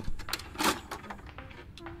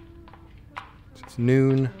 It's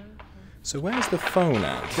noon. So where's the phone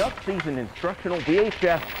at? Duck season instructional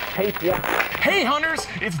VHS tape 1. Hey hunters,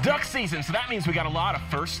 it's duck season, so that means we got a lot of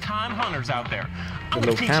first-time hunters out there. I'm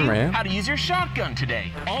gonna teach you how to use your shotgun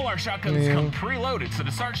today. All our shotguns come preloaded, so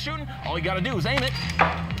to start shooting, all you gotta do is aim it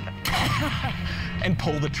and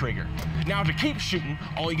pull the trigger. Now to keep shooting,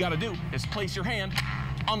 all you gotta do is place your hand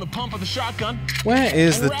on the pump of the shotgun. Where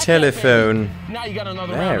is the telephone? Now you got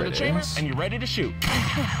another round of the chamber, and you're ready to shoot.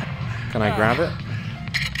 Can I grab it?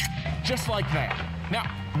 Just like that. Now,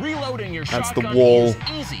 reloading your That's the shotgun wall. is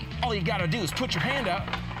easy. All you gotta do is put your hand out,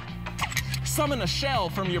 summon a shell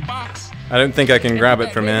from your box. I don't think I can grab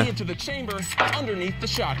it from here. Into the chamber underneath the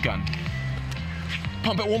shotgun.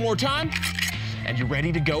 Pump it one more time, and you're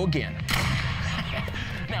ready to go again.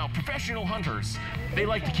 Now, professional hunters, they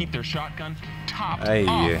like to keep their shotgun topped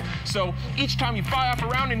off. So each time you fire off a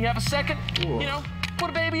round and you have a second, you know, put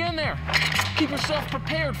a baby in there. Keep yourself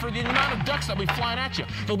prepared for the amount of ducks that'll be flying at you.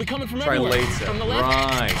 They'll be coming from everywhere. Later. From the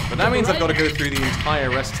left, right. But that means I've got to go through the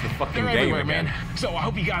entire rest of the fucking game again. Man. So I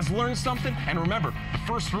hope you guys learned something. And remember, the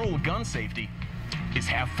first rule of gun safety is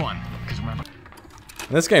have fun. Because remember,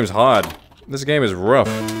 this game's hard. This game is rough.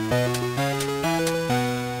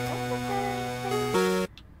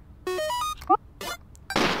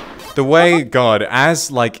 The way, God,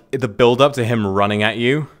 as like the build up to him running at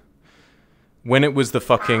you. When it was the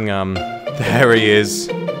fucking, there he is.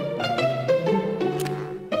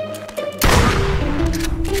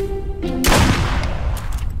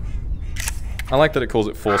 I like that it calls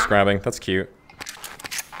it force grabbing. That's cute.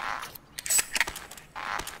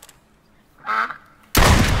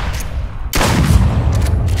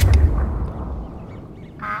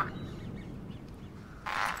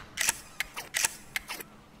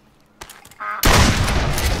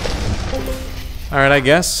 Alright, I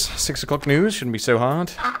guess. 6 o'clock news shouldn't be so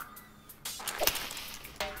hard.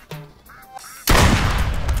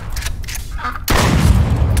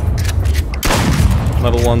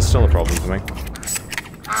 Level 1's still a problem for me.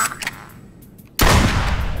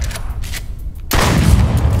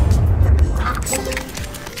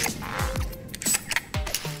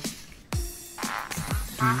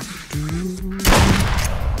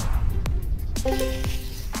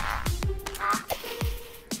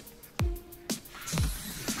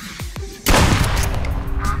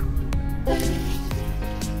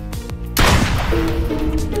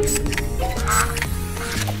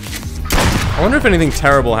 I wonder if anything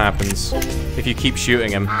terrible happens if you keep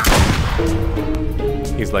shooting him.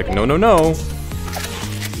 He's like, no, no, no.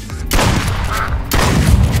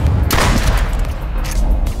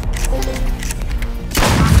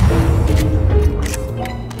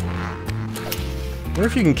 I wonder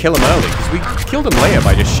if you can kill him early, because we killed him later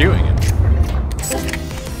by just shooting him.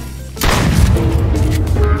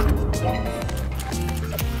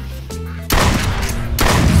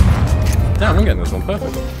 Damn, I'm getting this one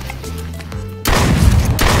perfect.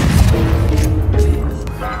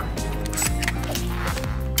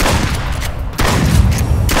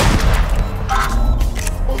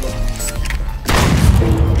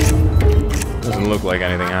 Doesn't look like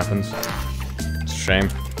anything happens. It's a shame.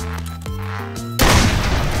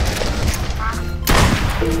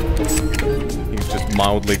 He's just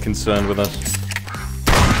mildly concerned with us.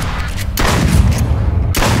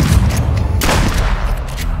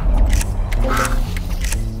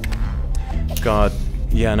 God,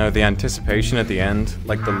 yeah, no, the anticipation at the end,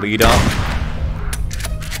 like the lead up.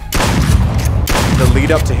 The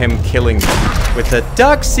lead up to him killing you with the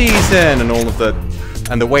duck season and all of the...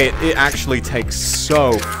 And the way it actually takes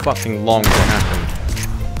so fucking long to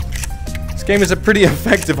happen. This game is a pretty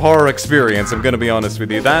effective horror experience, I'm gonna be honest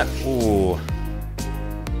with you. That... Ooh.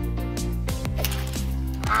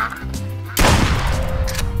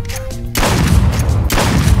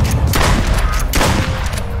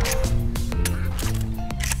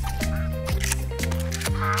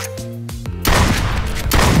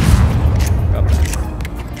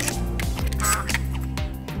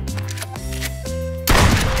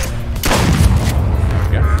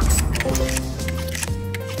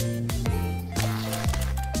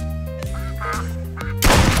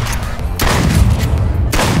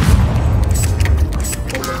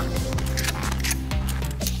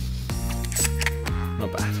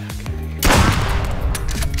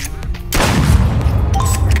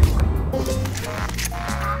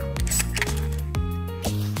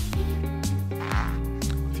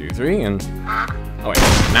 3, and... Oh wait,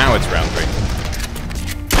 now it's round 3.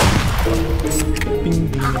 Bing,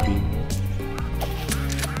 bing, bing.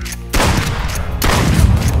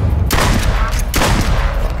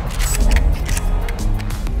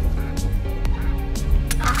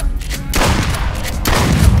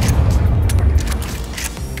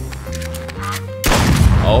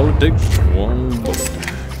 I'll dig one bullet.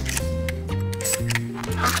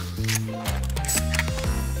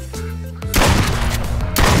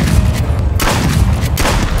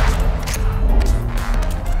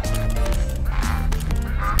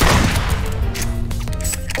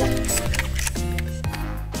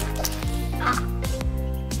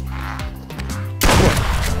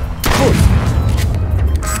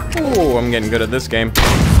 Oh, I'm getting good at this game.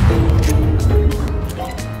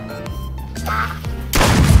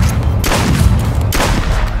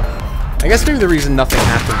 I guess maybe the reason nothing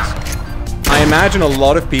happens. I imagine a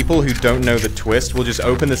lot of people who don't know the twist will just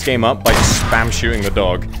open this game up by just spam shooting the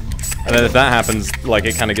dog. And then if that happens, like,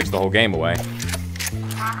 it kind of gives the whole game away.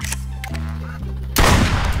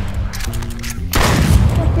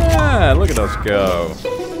 Yeah, look at us go.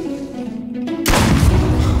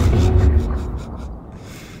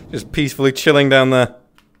 Just peacefully chilling down there.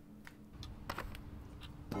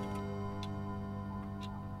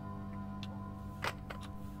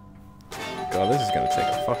 God, this is gonna take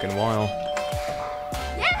a fucking while.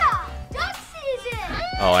 Yeah! Duck season!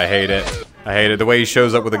 Oh, I hate it. I hate it. The way he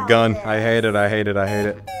shows up with a gun. I hate it, I hate it, I hate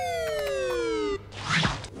it.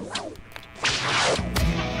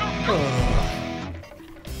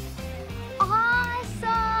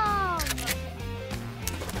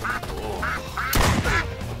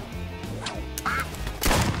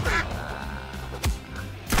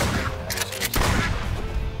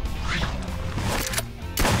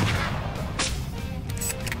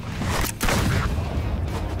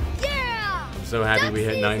 So happy we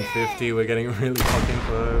hit 950, we're getting really fucking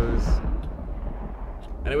close.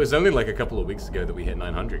 And it was only like a couple of weeks ago that we hit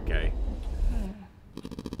 900k.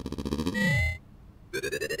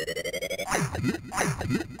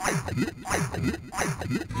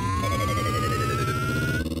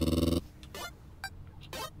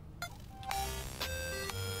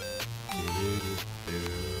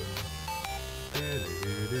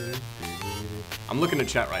 I'm looking at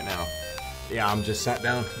chat right now. Yeah, I'm just sat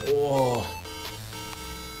down. Oh.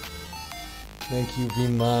 Thank you,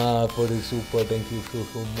 Bima, for the super. Thank you so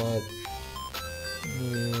much.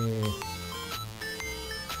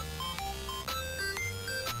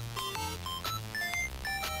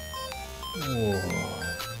 Oh.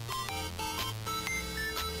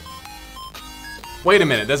 Wait a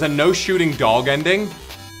minute, there's a no shooting dog ending?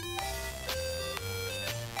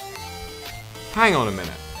 Hang on a minute.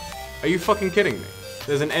 Are you fucking kidding me?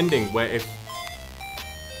 There's an ending where if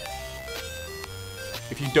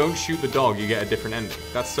you don't shoot the dog, you get a different ending.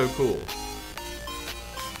 That's so cool.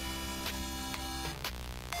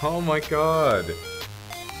 Oh my god.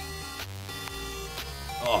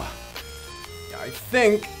 Oh. Yeah, I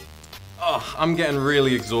think... Oh, I'm getting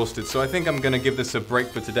really exhausted, so I think I'm gonna give this a break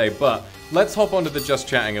for today, but let's hop onto the Just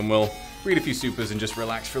Chatting and we'll read a few supers and just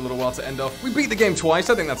relax for a little while to end off. We beat the game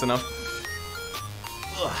twice, I think that's enough.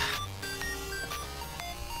 Ugh.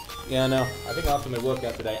 Yeah, no, I think after my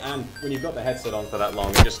workout today, and when you've got the headset on for that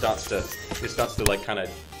long, it just starts to like kind of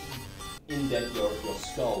indent your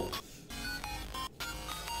skull.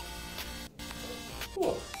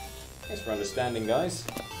 Whew. Thanks for understanding, guys.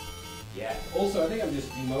 Yeah. Also, I think I'm just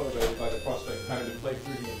demotivated by the prospect of having to play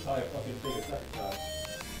through the entire fucking thing a second time.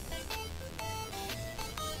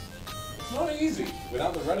 It's not easy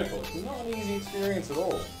without the reticle. It's not an easy experience at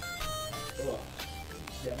all. Ugh.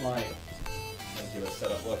 Get my regular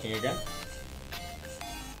setup working again.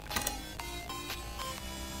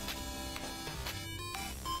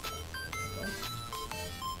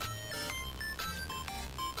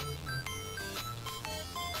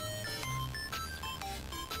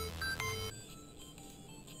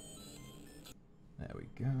 There we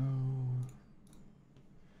go.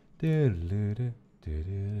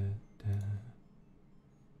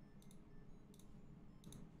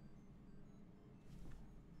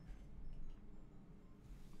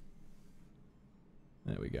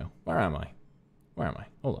 There we go. Where am I? Where am I?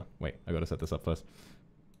 Hold on. Wait, I gotta set this up first.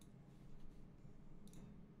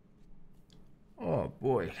 Oh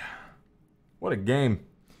boy. What a game.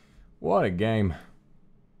 What a game.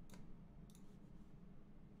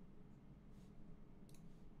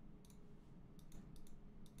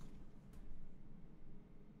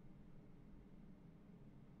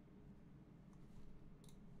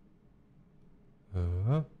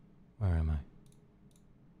 Where am I?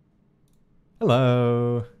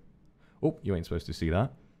 Hello. Oh, you ain't supposed to see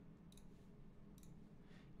that.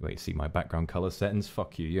 Wait, see my background color settings?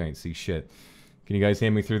 Fuck you, you ain't see shit. Can you guys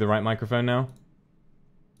hear me through the right microphone now?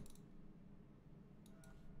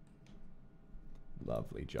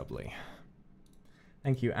 Lovely jubbly.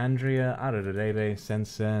 Thank you, Andrea, Aradadebe,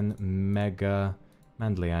 Sensen, Mega,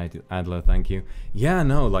 Mandley Adler, thank you. Yeah,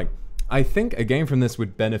 no, like, I think a game from this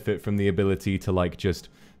would benefit from the ability to, like, just...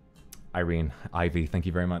 Irene, Ivy, thank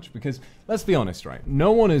you very much. Because, let's be honest, right?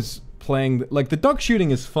 No one is playing... Like, the duck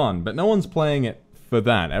shooting is fun, but no one's playing it for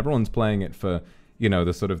that. Everyone's playing it for, you know,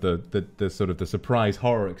 the sort of the surprise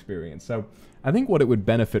horror experience. So, I think what it would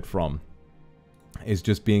benefit from is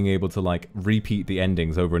just being able to, like, repeat the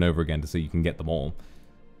endings over and over again so you can get them all.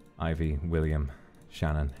 Ivy, William,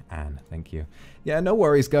 Shannon, Anne, thank you. Yeah, no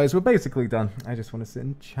worries, guys. We're basically done. I just want to sit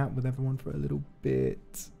and chat with everyone for a little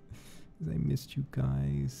bit. I missed you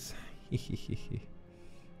guys.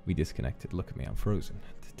 We disconnected. Look at me. I'm frozen.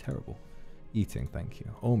 It's terrible. Eating, thank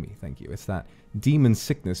you. Omi, thank you. It's that demon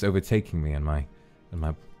sickness overtaking me and my,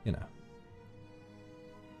 you know.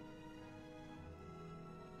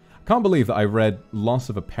 I can't believe that I read loss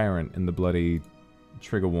of a parent in the bloody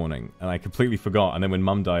trigger warning, and I completely forgot. And then when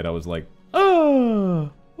Mum died, I was like,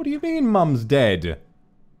 oh, what do you mean Mum's dead?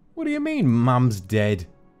 What do you mean Mum's dead?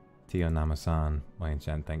 Tio Namasan,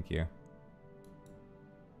 Wayne-chan, thank you.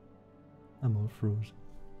 I'm all frozen.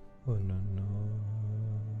 Oh, no, no.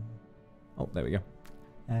 Oh, there we go.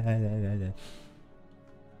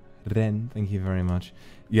 Ren, thank you very much.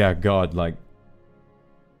 Yeah, God, like...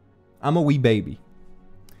 I'm a wee baby.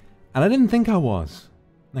 And I didn't think I was.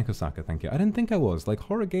 Nekosaka, thank you. I didn't think I was. Like,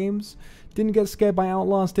 horror games, didn't get scared by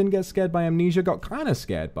Outlast, didn't get scared by Amnesia, got kind of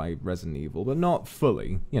scared by Resident Evil, but not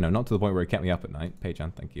fully. You know, not to the point where it kept me up at night.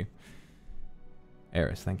 Pei-chan, thank you.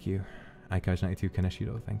 Eris, thank you. Aikaj92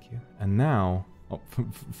 Kaneshido, thank you. And now... Oh,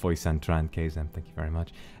 Foisan Tran Kazem, thank you very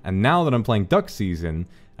much. And now that I'm playing Duck Season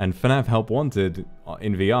and FNAF Help Wanted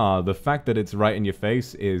in VR, the fact that it's right in your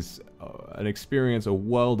face is an experience, a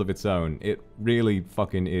world of its own. It really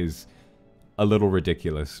fucking is a little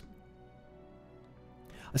ridiculous.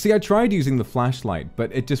 See, I tried using the flashlight,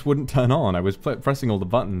 but it just wouldn't turn on. I was pressing all the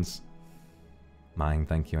buttons. Mine,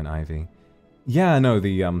 thank you, and Ivy. Yeah, no,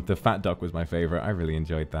 the fat duck was my favorite. I really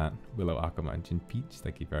enjoyed that. Willow Akuma and Jin Peach,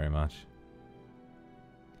 thank you very much.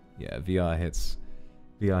 Yeah, VR hits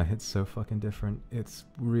so fucking different. It's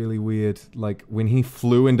really weird. Like, when he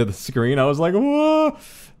flew into the screen, I was like, whoa!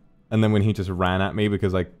 And then when he just ran at me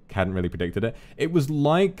because I hadn't really predicted it, it was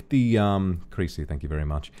like the, Creasy, thank you very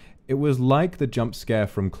much. It was like the jump scare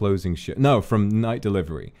from from Night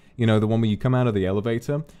Delivery. You know, the one where you come out of the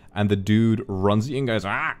elevator and the dude runs at you and goes,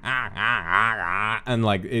 ah, ah, ah, ah, ah, and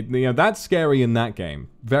like, you know, that's scary in that game.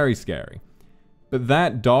 Very scary. But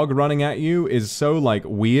that dog running at you is so, like,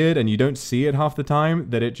 weird, and you don't see it half the time,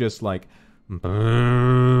 that it just, like, you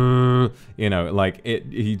know, like,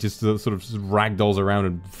 he just sort of ragdolls around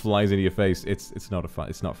and flies into your face. It's not fun.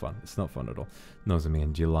 It's not fun. It's not fun at all. Nozumi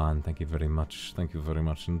and Julian, thank you very much. Thank you very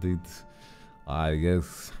much indeed.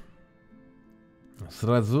 Yes.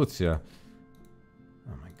 Srazucia.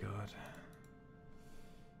 Oh my god.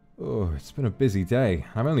 Oh, it's been a busy day.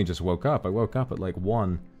 I've only just woke up. I woke up at, like,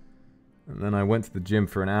 1. And then I went to the gym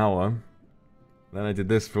for an hour. Then I did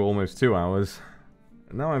this for almost 2 hours.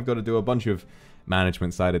 And now I've got to do a bunch of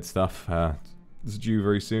management-sided stuff. It's due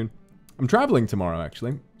very soon. I'm traveling tomorrow,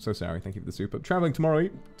 actually. So sorry, thank you for the soup. I'm traveling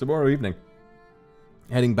tomorrow evening.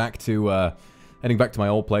 Heading back to my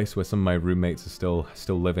old place where some of my roommates are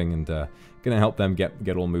still living, and gonna help them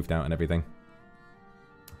get all moved out and everything.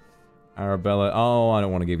 Arabella, oh, I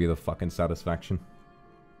don't want to give you the fucking satisfaction.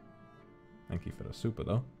 Thank you for the super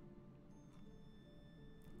though.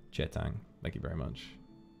 Chetang, thank you very much.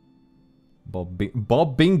 Bob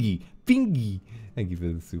Bingy. Bingy! Thank you for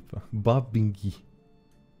the super. Bob Bingy.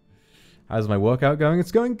 How's my workout going?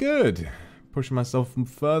 It's going good. Pushing myself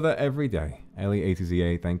further every day. Ellie A to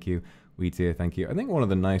ZA, thank you. Wheatier, thank you. I think one of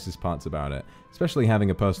the nicest parts about it, especially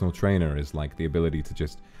having a personal trainer, is like the ability to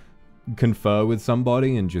just confer with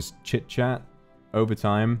somebody and just chit-chat over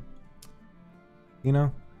time. You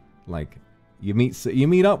know? Like... You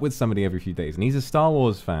meet up with somebody every few days, and he's a Star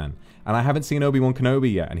Wars fan, and I haven't seen Obi-Wan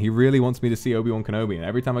Kenobi yet, and he really wants me to see Obi-Wan Kenobi, and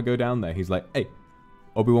every time I go down there, he's like, hey,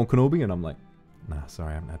 Obi-Wan Kenobi? And I'm like, nah,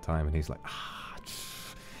 sorry, I haven't had time, and he's like, ah.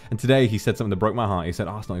 And today, he said something that broke my heart. He said,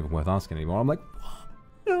 oh, it's not even worth asking anymore. I'm like, what?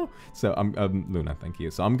 No. So, Luna, thank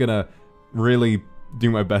you. So, I'm gonna really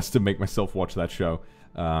do my best to make myself watch that show,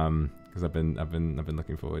 because I've been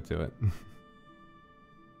looking forward to it.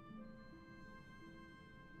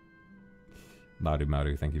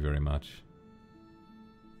 Maru, thank you very much.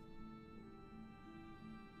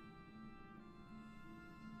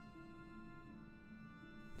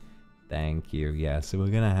 Thank you. Yeah, so we're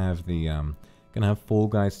gonna have the gonna have Fall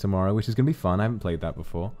Guys tomorrow, which is gonna be fun. I haven't played that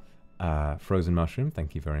before. Frozen Mushroom,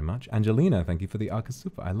 thank you very much. Angelina, thank you for the Arca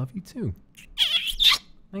Super. I love you too.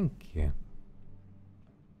 Thank you.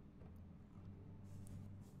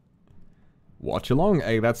 Watch along.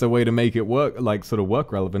 Hey, that's a way to make it work, like sort of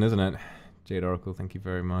work relevant, isn't it? Jade Oracle, thank you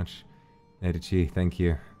very much. Edichi, thank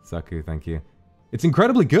you. Saku, thank you. It's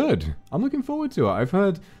incredibly good. I'm looking forward to it. I've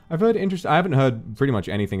heard interest. I haven't heard pretty much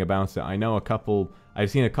anything about it. I know a couple.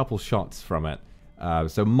 I've seen a couple shots from it.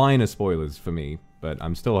 So minor spoilers for me, but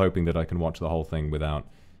I'm still hoping that I can watch the whole thing without,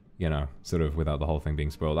 you know, sort of without the whole thing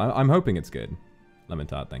being spoiled. I'm hoping it's good.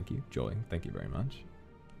 Lementard, thank you. Joy, thank you very much.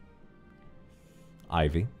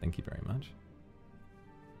 Ivy, thank you very much.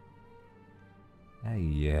 Hey,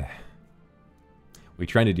 yeah. We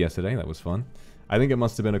trended yesterday. That was fun. I think it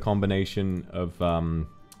must have been a combination of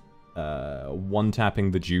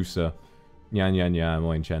one-tapping the juicer. Nyan Nyan Nyan,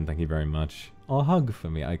 Moin Chen, thank you very much. A hug for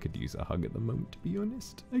me. I could use a hug at the moment, to be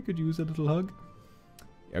honest. I could use a little hug.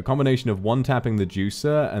 A combination of one-tapping the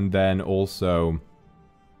juicer and then also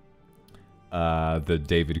the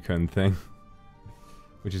David Kuhn thing.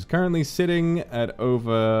 Which is currently sitting at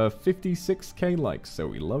over 56k likes, so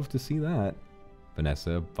we love to see that.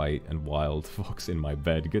 Vanessa, Bite, and Wild Fox in my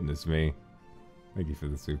bed. Goodness me. Thank you for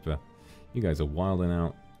the super. You guys are wilding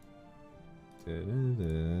out.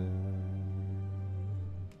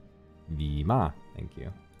 Vima, thank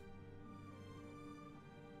you.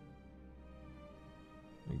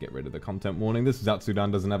 Get rid of the content warning. This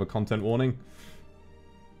Zatsudan doesn't have a content warning.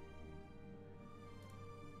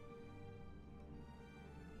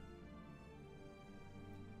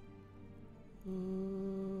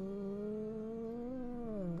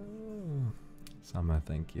 Summer,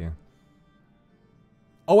 thank you.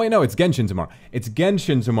 Oh wait, no, it's Genshin tomorrow. It's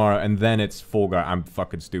Genshin tomorrow, and then it's Fall Guy. I'm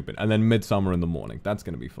fucking stupid. And then Midsummer in the morning. That's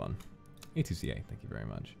gonna be fun. A2CA, thank you very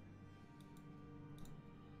much.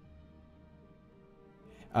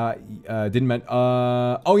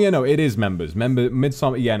 Oh yeah, no, it is members.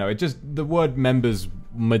 Midsummer, yeah, no, it just, the word members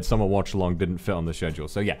Midsummer Watch Along didn't fit on the schedule.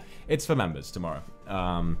 So yeah, it's for members tomorrow.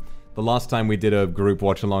 The last time we did a group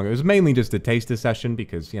watch-along, it was mainly just a taster session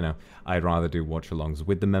because, you know, I'd rather do watch-alongs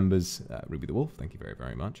with the members. Ruby the Wolf, thank you very,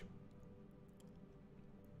 very much.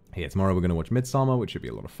 Yeah, tomorrow we're going to watch Midsummer, which should be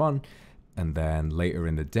a lot of fun. And then later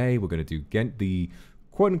in the day, we're going to do the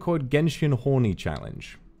quote-unquote Genshin Horny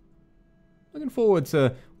Challenge. Looking forward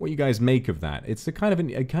to what you guys make of that. It's a kind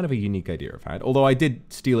of a unique idea I've had. Although I did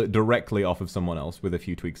steal it directly off of someone else with a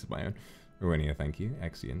few tweaks of my own. Renia, thank you.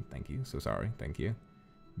 Exian, thank you. So sorry, thank you.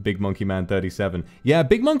 Big Monkey Man 37. Yeah,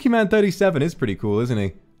 Big Monkey Man 37 is pretty cool, isn't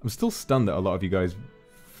he? I'm still stunned that a lot of you guys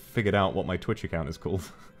figured out what my Twitch account is called.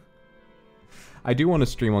 I do want to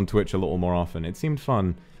stream on Twitch a little more often. It seemed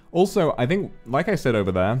fun. Also, I think, like I said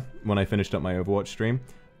over there, when I finished up my Overwatch stream,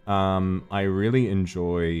 I really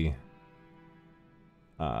enjoy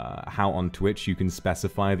how on Twitch you can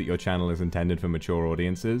specify that your channel is intended for mature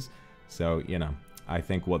audiences. So, you know, I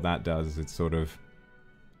think what that does is it's sort of...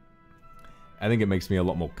 I think it makes me a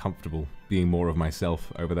lot more comfortable being more of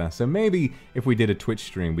myself over there. So maybe if we did a Twitch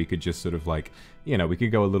stream, we could just sort of like, you know, we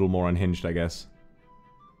could go a little more unhinged, I guess.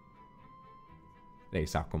 Hey,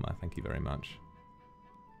 Sakuma, thank you very much.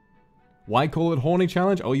 Why call it Horny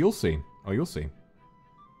Challenge? Oh, you'll see. Oh, you'll see.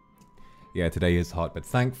 Yeah, today is hot, but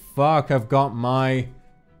thank fuck I've got my...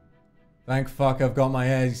 Thank fuck I've got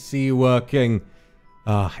my AC working.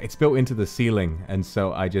 It's built into the ceiling, and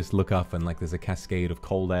so I just look up and like there's a cascade of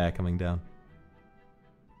cold air coming down.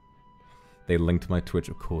 They linked my Twitch.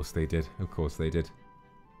 Of course they did. Of course they did.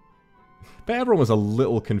 But everyone was a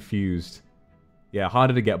little confused. Yeah,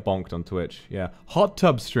 harder to get bonked on Twitch. Yeah. Hot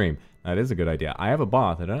tub stream. That is a good idea. I have a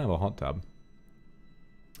bath. I don't have a hot tub.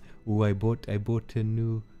 Ooh, I bought a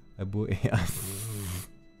new... yeah.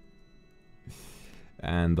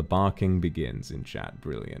 And the barking begins in chat.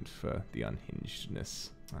 Brilliant for the unhingedness.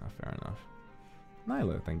 Fair enough.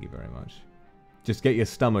 Nilo, thank you very much. Just get your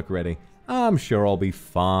stomach ready. I'm sure I'll be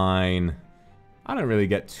fine. I don't really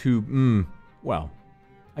get too... well,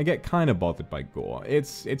 I get kind of bothered by gore.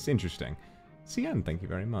 It's interesting. CN, thank you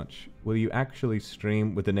very much. Will you actually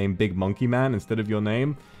stream with the name Big Monkey Man instead of your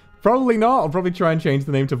name? Probably not. I'll probably try and change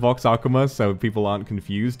the name to Vox Akuma so people aren't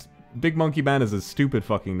confused. Big Monkey Man is a stupid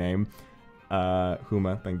fucking name.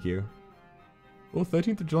 Huma, thank you. Oh,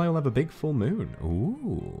 13th of July will have a big full moon.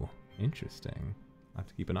 Ooh, interesting. I'll have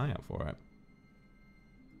to keep an eye out for it.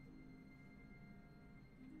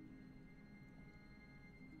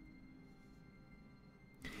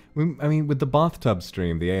 I mean, with the bathtub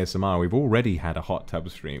stream, the ASMR, we've already had a hot tub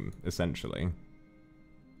stream, essentially.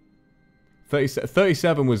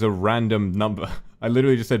 37 was a random number. I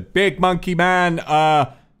literally just said, Big Monkey Man,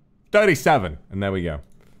 37. And there we go.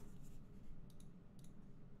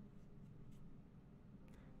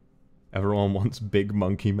 Everyone wants Big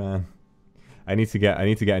Monkey Man. I need to get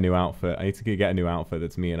a new outfit. I need to get a new outfit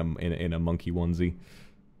that's me in a monkey onesie.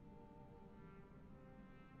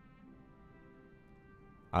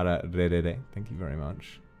 Thank you very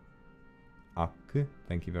much. Ak,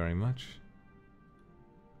 thank you very much.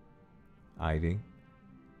 Ivy.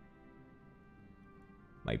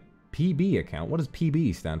 My PB account. What does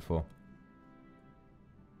PB stand for?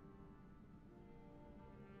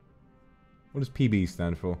 What does PB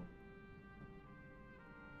stand for?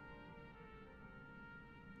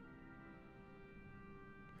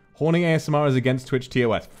 Horning ASMR is against Twitch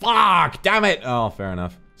TOS. Fuck! Damn it! Oh, fair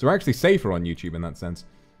enough. So we're actually safer on YouTube in that sense.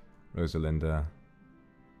 Rosalinda.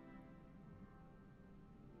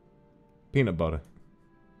 Peanut butter.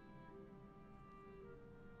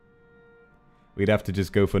 We'd have to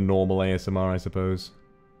just go for normal ASMR, I suppose.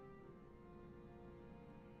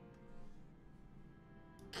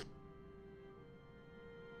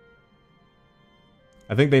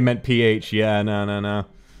 I think they meant PH. Yeah, no.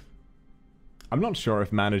 I'm not sure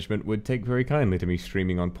if management would take very kindly to me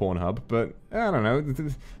streaming on Pornhub, but I don't know.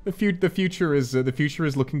 The future is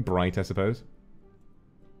looking bright, I suppose.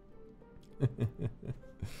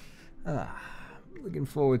 Looking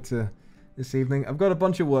forward to this evening. I've got a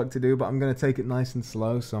bunch of work to do, but I'm gonna take it nice and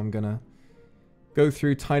slow. So I'm gonna go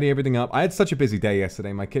through, tidy everything up. I had such a busy day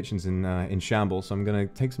yesterday. My kitchen's in shambles, so I'm gonna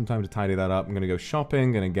take some time to tidy that up. I'm gonna go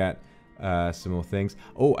shopping. Gonna get some more things.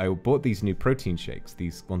 Oh, I bought these new protein shakes.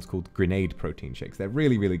 These ones called Grenade protein shakes. They're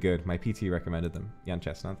really, really good. My PT recommended them. Jan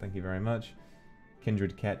Chestnut, thank you very much.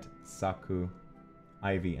 Kindred, Ket, Saku,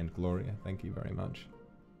 Ivy, and Gloria, thank you very much.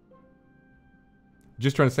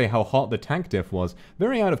 Just trying to say how hot the tank diff was.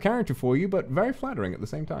 Very out of character for you, but very flattering at the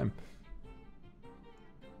same time.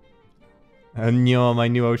 And Nyom, I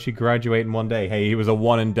knew Oshi graduate in one day. Hey, he was a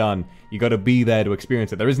one and done. You gotta be there to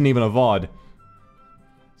experience it. There isn't even a VOD.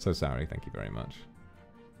 So sorry, thank you very much.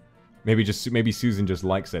 Maybe Susan just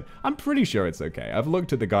likes it. I'm pretty sure it's okay. I've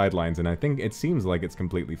looked at the guidelines and I think it seems like it's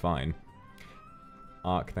completely fine.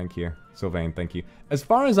 Ark, thank you. Sylvain, thank you. As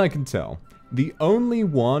far as I can tell, the only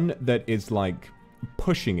one that is like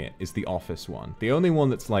pushing it is the Office one. The only one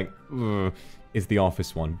that's like is the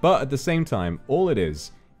Office one. But at the same time, all it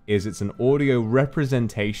is it's an audio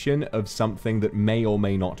representation of something that may or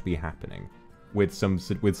may not be happening. With some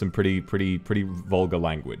pretty vulgar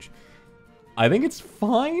language. I think it's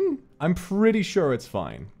fine. I'm pretty sure it's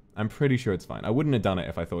fine. I'm pretty sure it's fine. I wouldn't have done it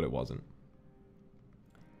if I thought it wasn't.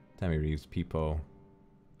 Tammy Reeves, Peepo.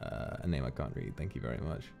 A name I can't read. Thank you very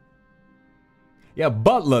much. Yeah,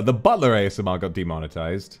 Butler. The Butler ASMR got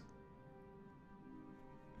demonetized.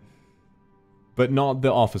 But not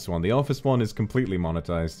the Office one. The Office one is completely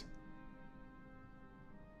monetized.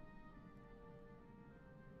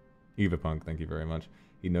 Evapunk, thank you very much.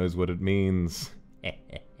 He knows what it means.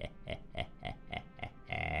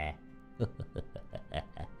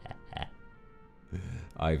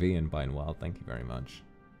 Ivy and Binewild, thank you very much.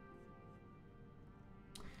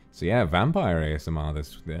 So yeah, Vampire ASMR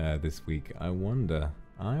this week. I wonder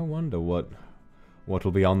what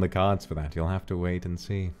will be on the cards for that. You'll have to wait and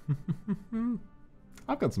see.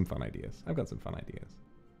 I've got some fun ideas.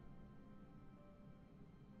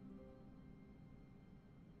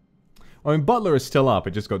 I mean, Butler is still up.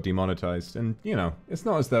 It just got demonetized, and you know, it's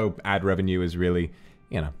not as though ad revenue is really,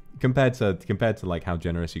 you know, compared to like how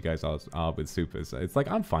generous you guys are with supers. It's like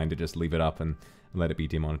I'm fine to just leave it up and let it be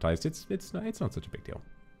demonetized. It's not such a big deal.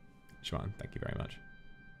 Sean, thank you very much.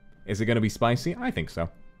 Is it going to be spicy? I think so.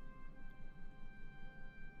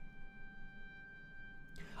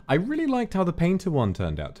 I really liked how the Painter one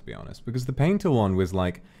turned out, to be honest, because the Painter one was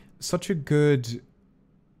like such a good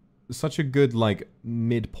like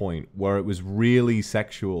midpoint where it was really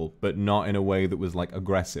sexual but not in a way that was like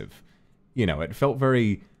aggressive. You know, it felt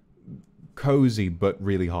very cozy but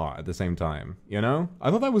really hot at the same time, you know? I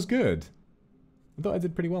thought that was good. I thought I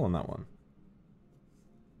did pretty well on that one.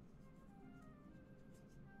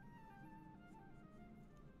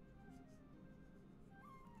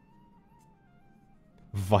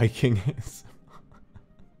 Viking is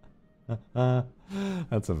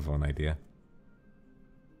that's a fun idea.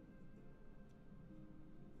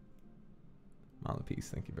 Malapiece,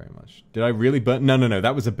 thank you very much. Did I really burn? No,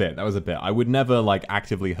 that was a bit. I would never, like,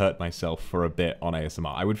 actively hurt myself for a bit on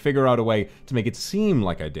ASMR. I would figure out a way to make it seem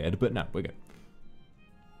like I did, but no, we're good.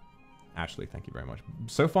 Ashley, thank you very much.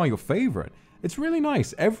 So far, your favorite. It's really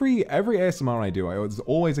nice. Every ASMR I do, there's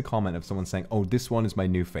always a comment of someone saying, oh, this one is my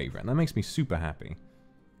new favorite, and that makes me super happy.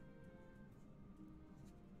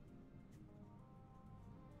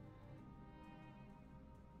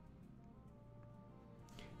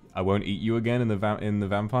 I won't eat you again in the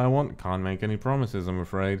vampire one. Can't make any promises, I'm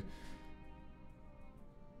afraid.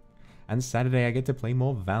 And Saturday I get to play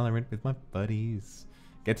more Valorant with my buddies.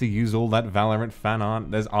 Get to use all that Valorant fan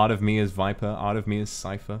art. There's art of me as Viper, art of me as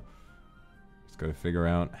Cypher. Just gotta figure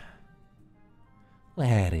out...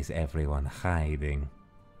 Where is everyone hiding?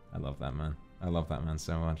 I love that man. I love that man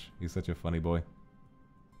so much. He's such a funny boy.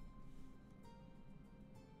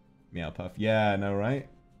 Meow Puff. Yeah, I know, right?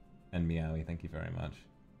 And Meowie, thank you very much.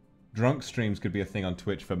 Drunk streams could be a thing on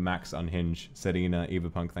Twitch for Max Unhinged. Sedina,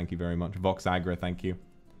 Evapunk, thank you very much. Vox Agra, thank you.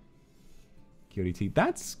 QDT.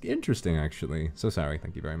 That's interesting, actually. So sorry,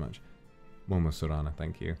 thank you very much. Momo Sorana,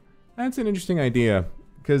 thank you. That's an interesting idea.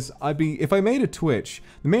 Because if I made a Twitch,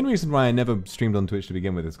 the main reason why I never streamed on Twitch to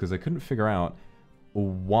begin with is because I couldn't figure out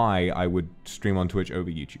why I would stream on Twitch over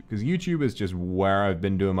YouTube. Because YouTube is just where I've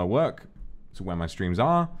been doing my work. It's where my streams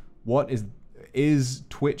are. What is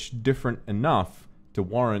Twitch different enough to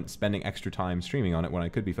warrant spending extra time streaming on it when I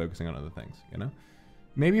could be focusing on other things, you know?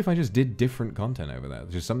 Maybe if I just did different content over there,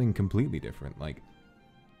 just something completely different, like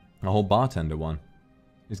a whole bartender one.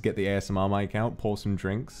 Just get the ASMR mic out, pour some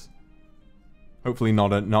drinks. Hopefully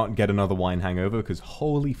not get another wine hangover, because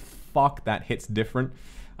holy fuck, that hits different.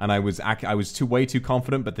 And I was way too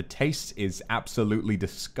confident, but the taste is absolutely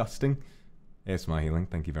disgusting. ASMR healing,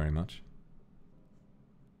 thank you very much.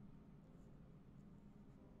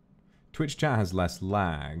 Twitch chat has less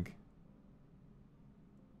lag.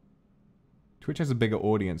 Twitch has a bigger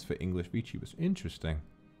audience for English VTubers. Interesting.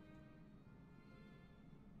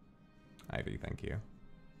 Ivy, thank you.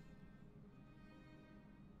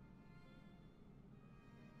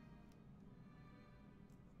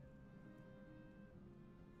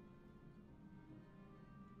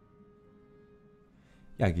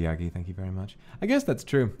 Yagi, thank you very much. I guess that's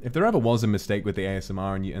true. If there ever was a mistake with the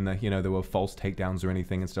ASMR and you know, there were false takedowns or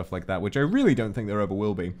anything and stuff like that, which I really don't think there ever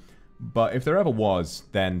will be, but if there ever was,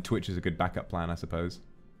 then Twitch is a good backup plan, I suppose.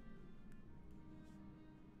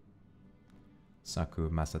 Saku,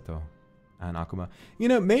 Masato, and Akuma. You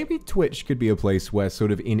know, maybe Twitch could be a place where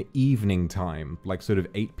sort of in evening time, like sort of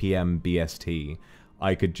 8 p.m. BST,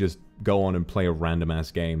 I could just go on and play a random ass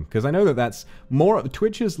game. Because I know that that's more...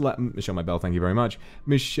 Twitch is... Michelle My Bell, thank you very much.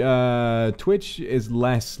 Twitch is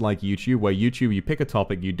less like YouTube, where YouTube, you pick a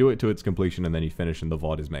topic, you do it to its completion, and then you finish and the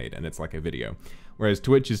VOD is made, and it's like a video. Whereas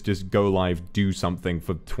Twitch is just go live, do something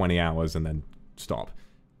for 20 hours, and then stop.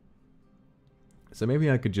 So maybe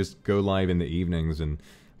I could just go live in the evenings and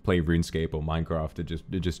play RuneScape or Minecraft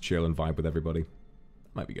to just chill and vibe with everybody.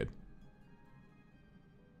 Might be good.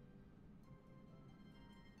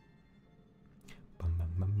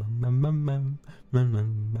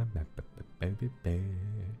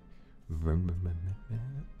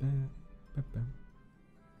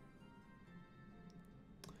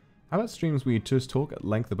 How about streams where you just talk at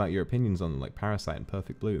length about your opinions on like Parasite and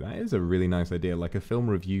Perfect Blue? That is a really nice idea, like a film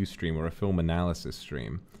review stream or a film analysis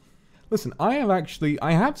stream. Listen, I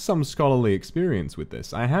have some scholarly experience with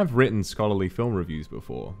this. I have written scholarly film reviews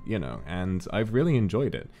before, you know, and I've really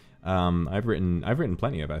enjoyed it. I've written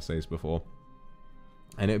plenty of essays before.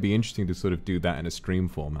 And it'd be interesting to sort of do that in a stream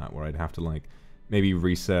format where I'd have to like maybe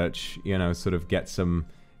research, you know, sort of get some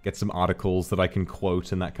articles that I can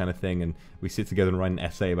quote and that kind of thing, and we sit together and write an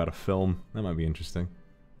essay about a film. That might be interesting.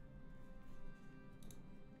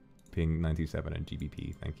 Ping 97 and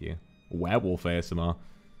GBP, thank you. Werewolf ASMR.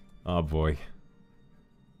 Oh boy.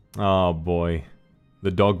 Oh boy.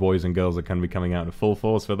 The dog boys and girls are going to be coming out in full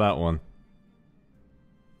force for that one.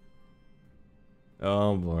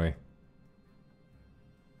 Oh boy.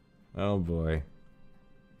 Oh boy.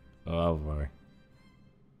 Oh boy.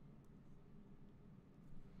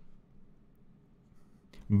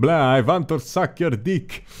 Blah, I want to suck your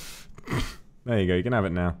dick. There you go, you can have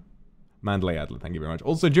it now. Mandalay Adler, thank you very much.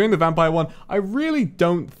 Also, during the vampire one, I really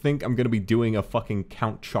don't think I'm going to be doing a fucking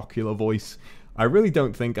Count Chocula voice. I really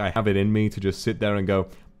don't think I have it in me to just sit there and go,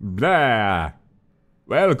 blah,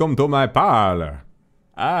 welcome to my parlor.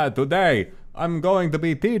 Today, I'm going to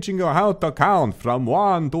be teaching you how to count from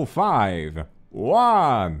 1 to 5.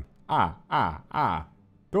 1.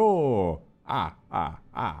 2.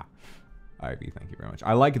 Ivy, thank you very much.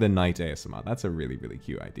 I like the night ASMR. That's a really, really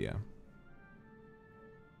cute idea.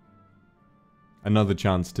 Another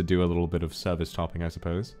chance to do a little bit of service topping, I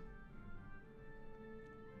suppose.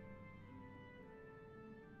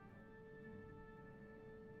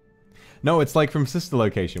 No, it's like from Sister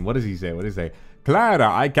Location. What does he say? What does he say?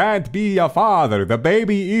 Clara, I can't be your father. The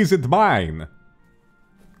baby isn't mine.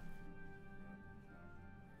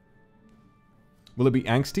 Will it be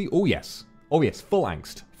angsty? Oh, yes. Oh, yes. Full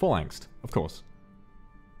angst. Full angst. Of course.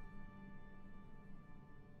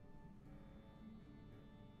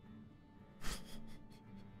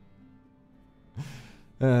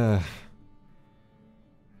 Uma,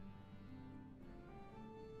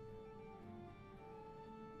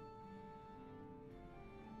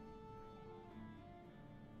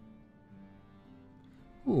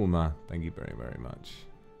 thank you very, very much.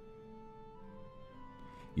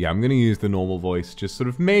 Yeah, I'm gonna use the normal voice, just sort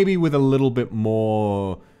of maybe with a little bit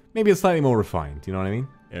more, maybe it's slightly more refined, you know what I mean?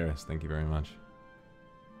 Eris, thank you very much.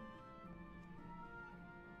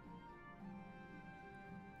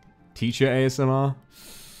 Teacher ASMR?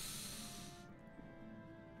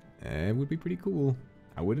 It would be pretty cool.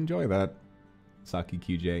 I would enjoy that. Saki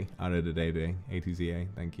QJ, Aradadede, ATZA,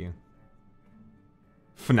 thank you.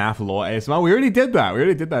 FNAF lore ASMR, we already did that. We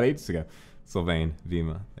already did that ages ago. Sylvain,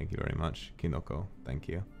 Vima, thank you very much. Kinoko, thank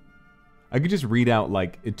you. I could just read out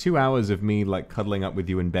like 2 hours of me like cuddling up with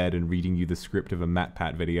you in bed and reading you the script of a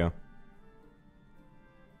MatPat video.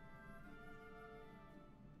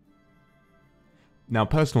 Now,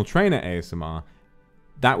 personal trainer ASMR,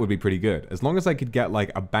 that would be pretty good. As long as I could get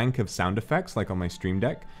like a bank of sound effects like on my Stream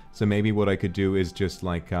Deck. So maybe what I could do is just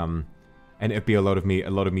like and it'd be a lot of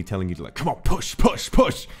me telling you to like, come on, push, push,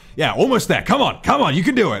 push. Yeah, almost there. Come on, you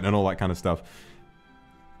can do it, and all that kind of stuff.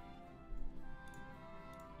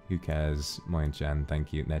 Who cares? Moyan-chan,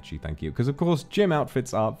 thank you. Nechi, thank you. Because of course, gym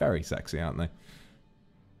outfits are very sexy, aren't they?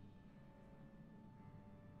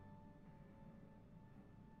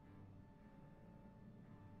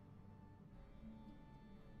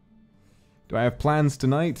 Do I have plans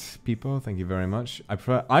tonight? People, thank you very much. I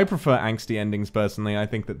prefer angsty endings personally. I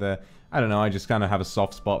think that they're, I don't know, I just kind of have a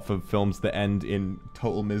soft spot for films that end in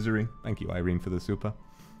total misery. Thank you, Irene, for the super.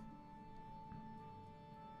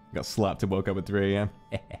 Got slapped and woke up at 3 AM.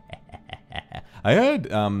 I heard,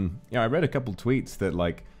 yeah, I read a couple tweets that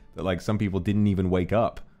like some people didn't even wake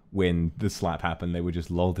up when the slap happened. They were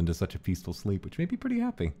just lulled into such a peaceful sleep, which made me pretty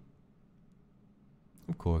happy.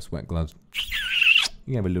 Of course, wet gloves.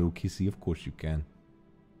 You can have a little kissy, of course you can.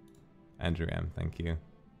 Andrew M, thank you.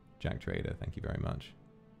 Jack Trader, thank you very much.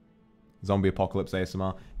 Zombie Apocalypse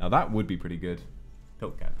ASMR. Now that would be pretty good.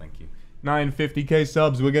 Piltcat, thank you. 950k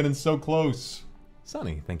subs, we're getting so close.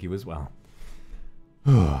 Sunny, thank you as well.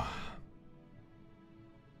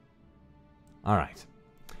 Alright.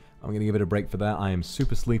 I'm going to give it a break for that. I am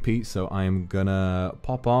super sleepy, so I am going to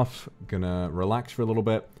pop off, going to relax for a little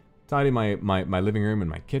bit. Tidy my living room and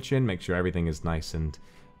my kitchen, make sure everything is nice and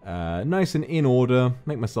in order,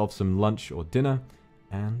 make myself some lunch or dinner,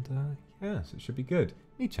 and yes, it should be good.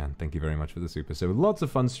 Mi-chan, thank you very much for the super. So lots of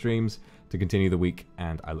fun streams to continue the week,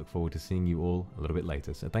 and I look forward to seeing you all a little bit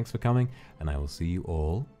later. So thanks for coming, and I will see you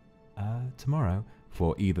all tomorrow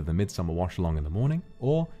for either the Midsummer Wash Along in the morning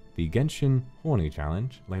or the Genshin Horny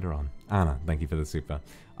Challenge later on. Anna, thank you for the super.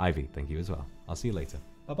 Ivy, thank you as well. I'll see you later.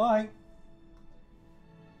 Bye-bye.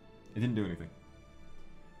 It didn't do anything.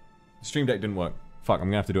 The Stream Deck didn't work. Fuck, I'm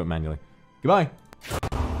gonna have to do it manually. Goodbye!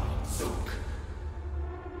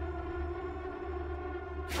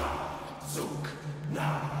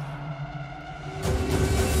 Now.